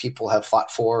things people have fought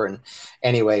for. And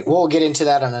anyway, we'll get into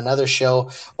that on another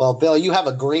show. Well, Bill, you have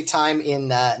a great time in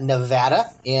Nevada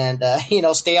and,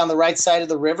 stay on the right side of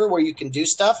the river where you can do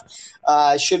stuff.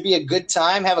 It should be a good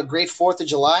time. Have a great 4th of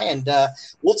July. And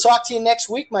we'll talk to you next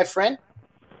week, my friend.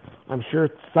 I'm sure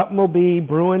something will be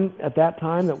brewing at that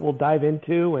time that we'll dive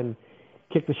into and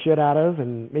kick the shit out of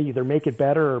and maybe either make it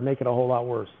better or make it a whole lot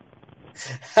worse.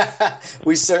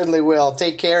 We certainly will.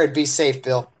 Take care and be safe,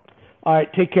 Bill. All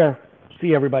right, take care. See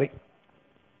you, everybody.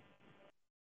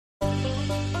 A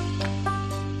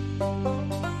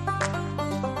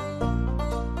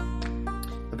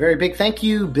very big thank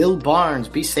you, Bill Barnes.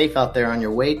 Be safe out there on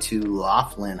your way to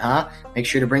Laughlin, huh? Make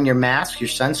sure to bring your mask, your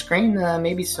sunscreen,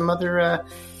 maybe some other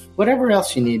whatever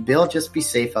else you need, Bill. Just be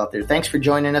safe out there. Thanks for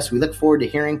joining us. We look forward to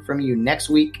hearing from you next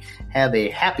week. Have a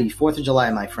happy 4th of July,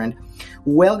 my friend.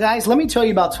 Well, guys, let me tell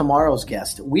you about tomorrow's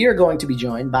guest. We are going to be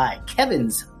joined by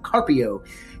Kevin's Carpio.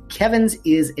 Kevins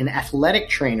is an athletic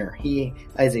trainer. He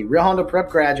is a Rio Hondo Prep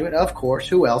graduate, of course.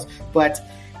 Who else? But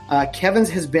Kevins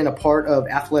has been a part of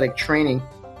athletic training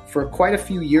for quite a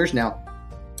few years now.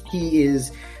 He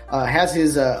has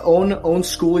his own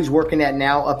school he's working at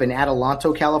now up in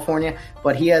Adelanto, California,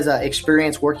 but he has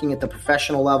experience working at the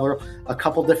professional level, a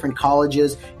couple different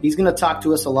colleges. He's going to talk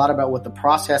to us a lot about what the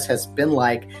process has been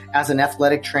like as an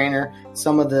athletic trainer,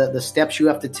 some of the steps you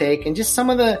have to take, and just some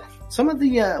of the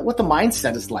what the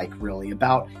mindset is like really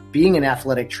about being an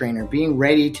athletic trainer, being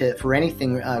ready for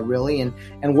anything really,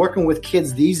 and working with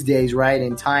kids these days, right,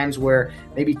 in times where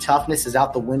maybe toughness is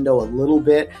out the window a little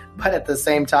bit, but at the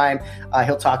same time,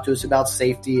 he'll talk to us about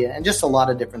safety and just a lot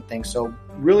of different things. So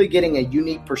really getting a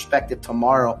unique perspective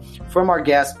tomorrow from our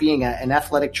guest, being an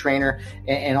athletic trainer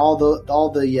and all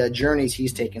the journeys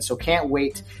he's taken. So can't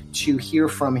wait to hear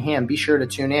from him. Be sure to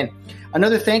tune in.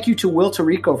 Another thank you to Will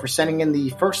Tarico for sending in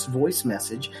the first voice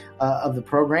message of the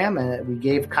program. We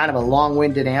gave kind of a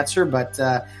long-winded answer, but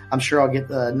I'm sure I'll get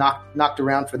knocked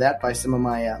around for that by some of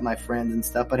my friends and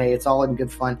stuff. But hey, it's all in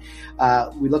good fun.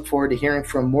 We look forward to hearing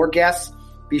from more guests.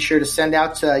 Be sure to send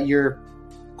out your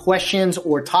questions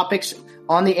or topics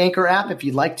on the Anchor app if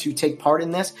you'd like to take part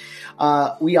in this.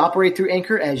 We operate through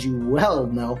Anchor, as you well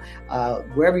know.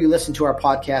 Wherever you listen to our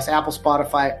podcast, Apple,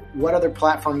 Spotify, what other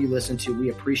platform you listen to, we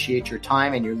appreciate your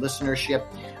time and your listenership.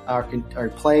 Our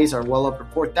plays are well over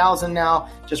 4,000 now.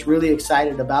 Just really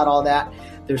excited about all that.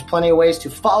 There's plenty of ways to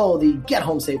follow the Get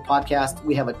Home Safe podcast.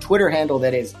 We have a Twitter handle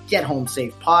that is Get Home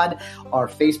Safe Pod. Our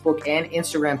Facebook and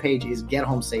Instagram page is Get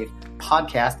Home Safe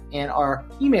Podcast, and our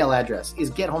email address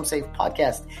is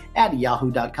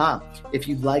gethomesafepodcast@yahoo.com. If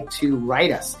you'd like to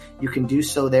write us, you can do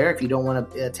so there. If you don't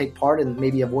want to take part in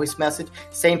maybe a voice message,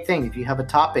 same thing. If you have a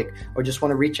topic or just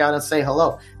want to reach out and say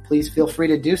hello, please feel free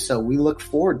to do so. We look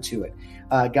forward to it.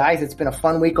 Guys, it's been a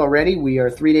fun week already. We are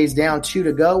 3 days down, 2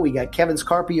 to go. We got Kevin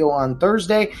Scarpio on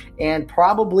Thursday and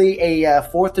probably a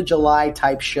 4th of July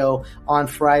type show on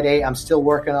Friday. I'm still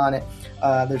working on it.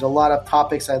 There's a lot of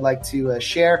topics I'd like to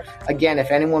share. Again,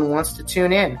 if anyone wants to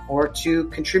tune in or to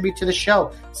contribute to the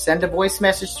show, send a voice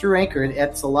message through Anchor.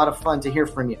 It's a lot of fun to hear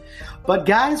from you. But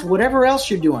guys, whatever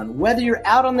else you're doing, whether you're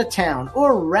out on the town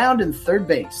or around in third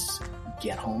base,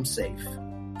 get home safe.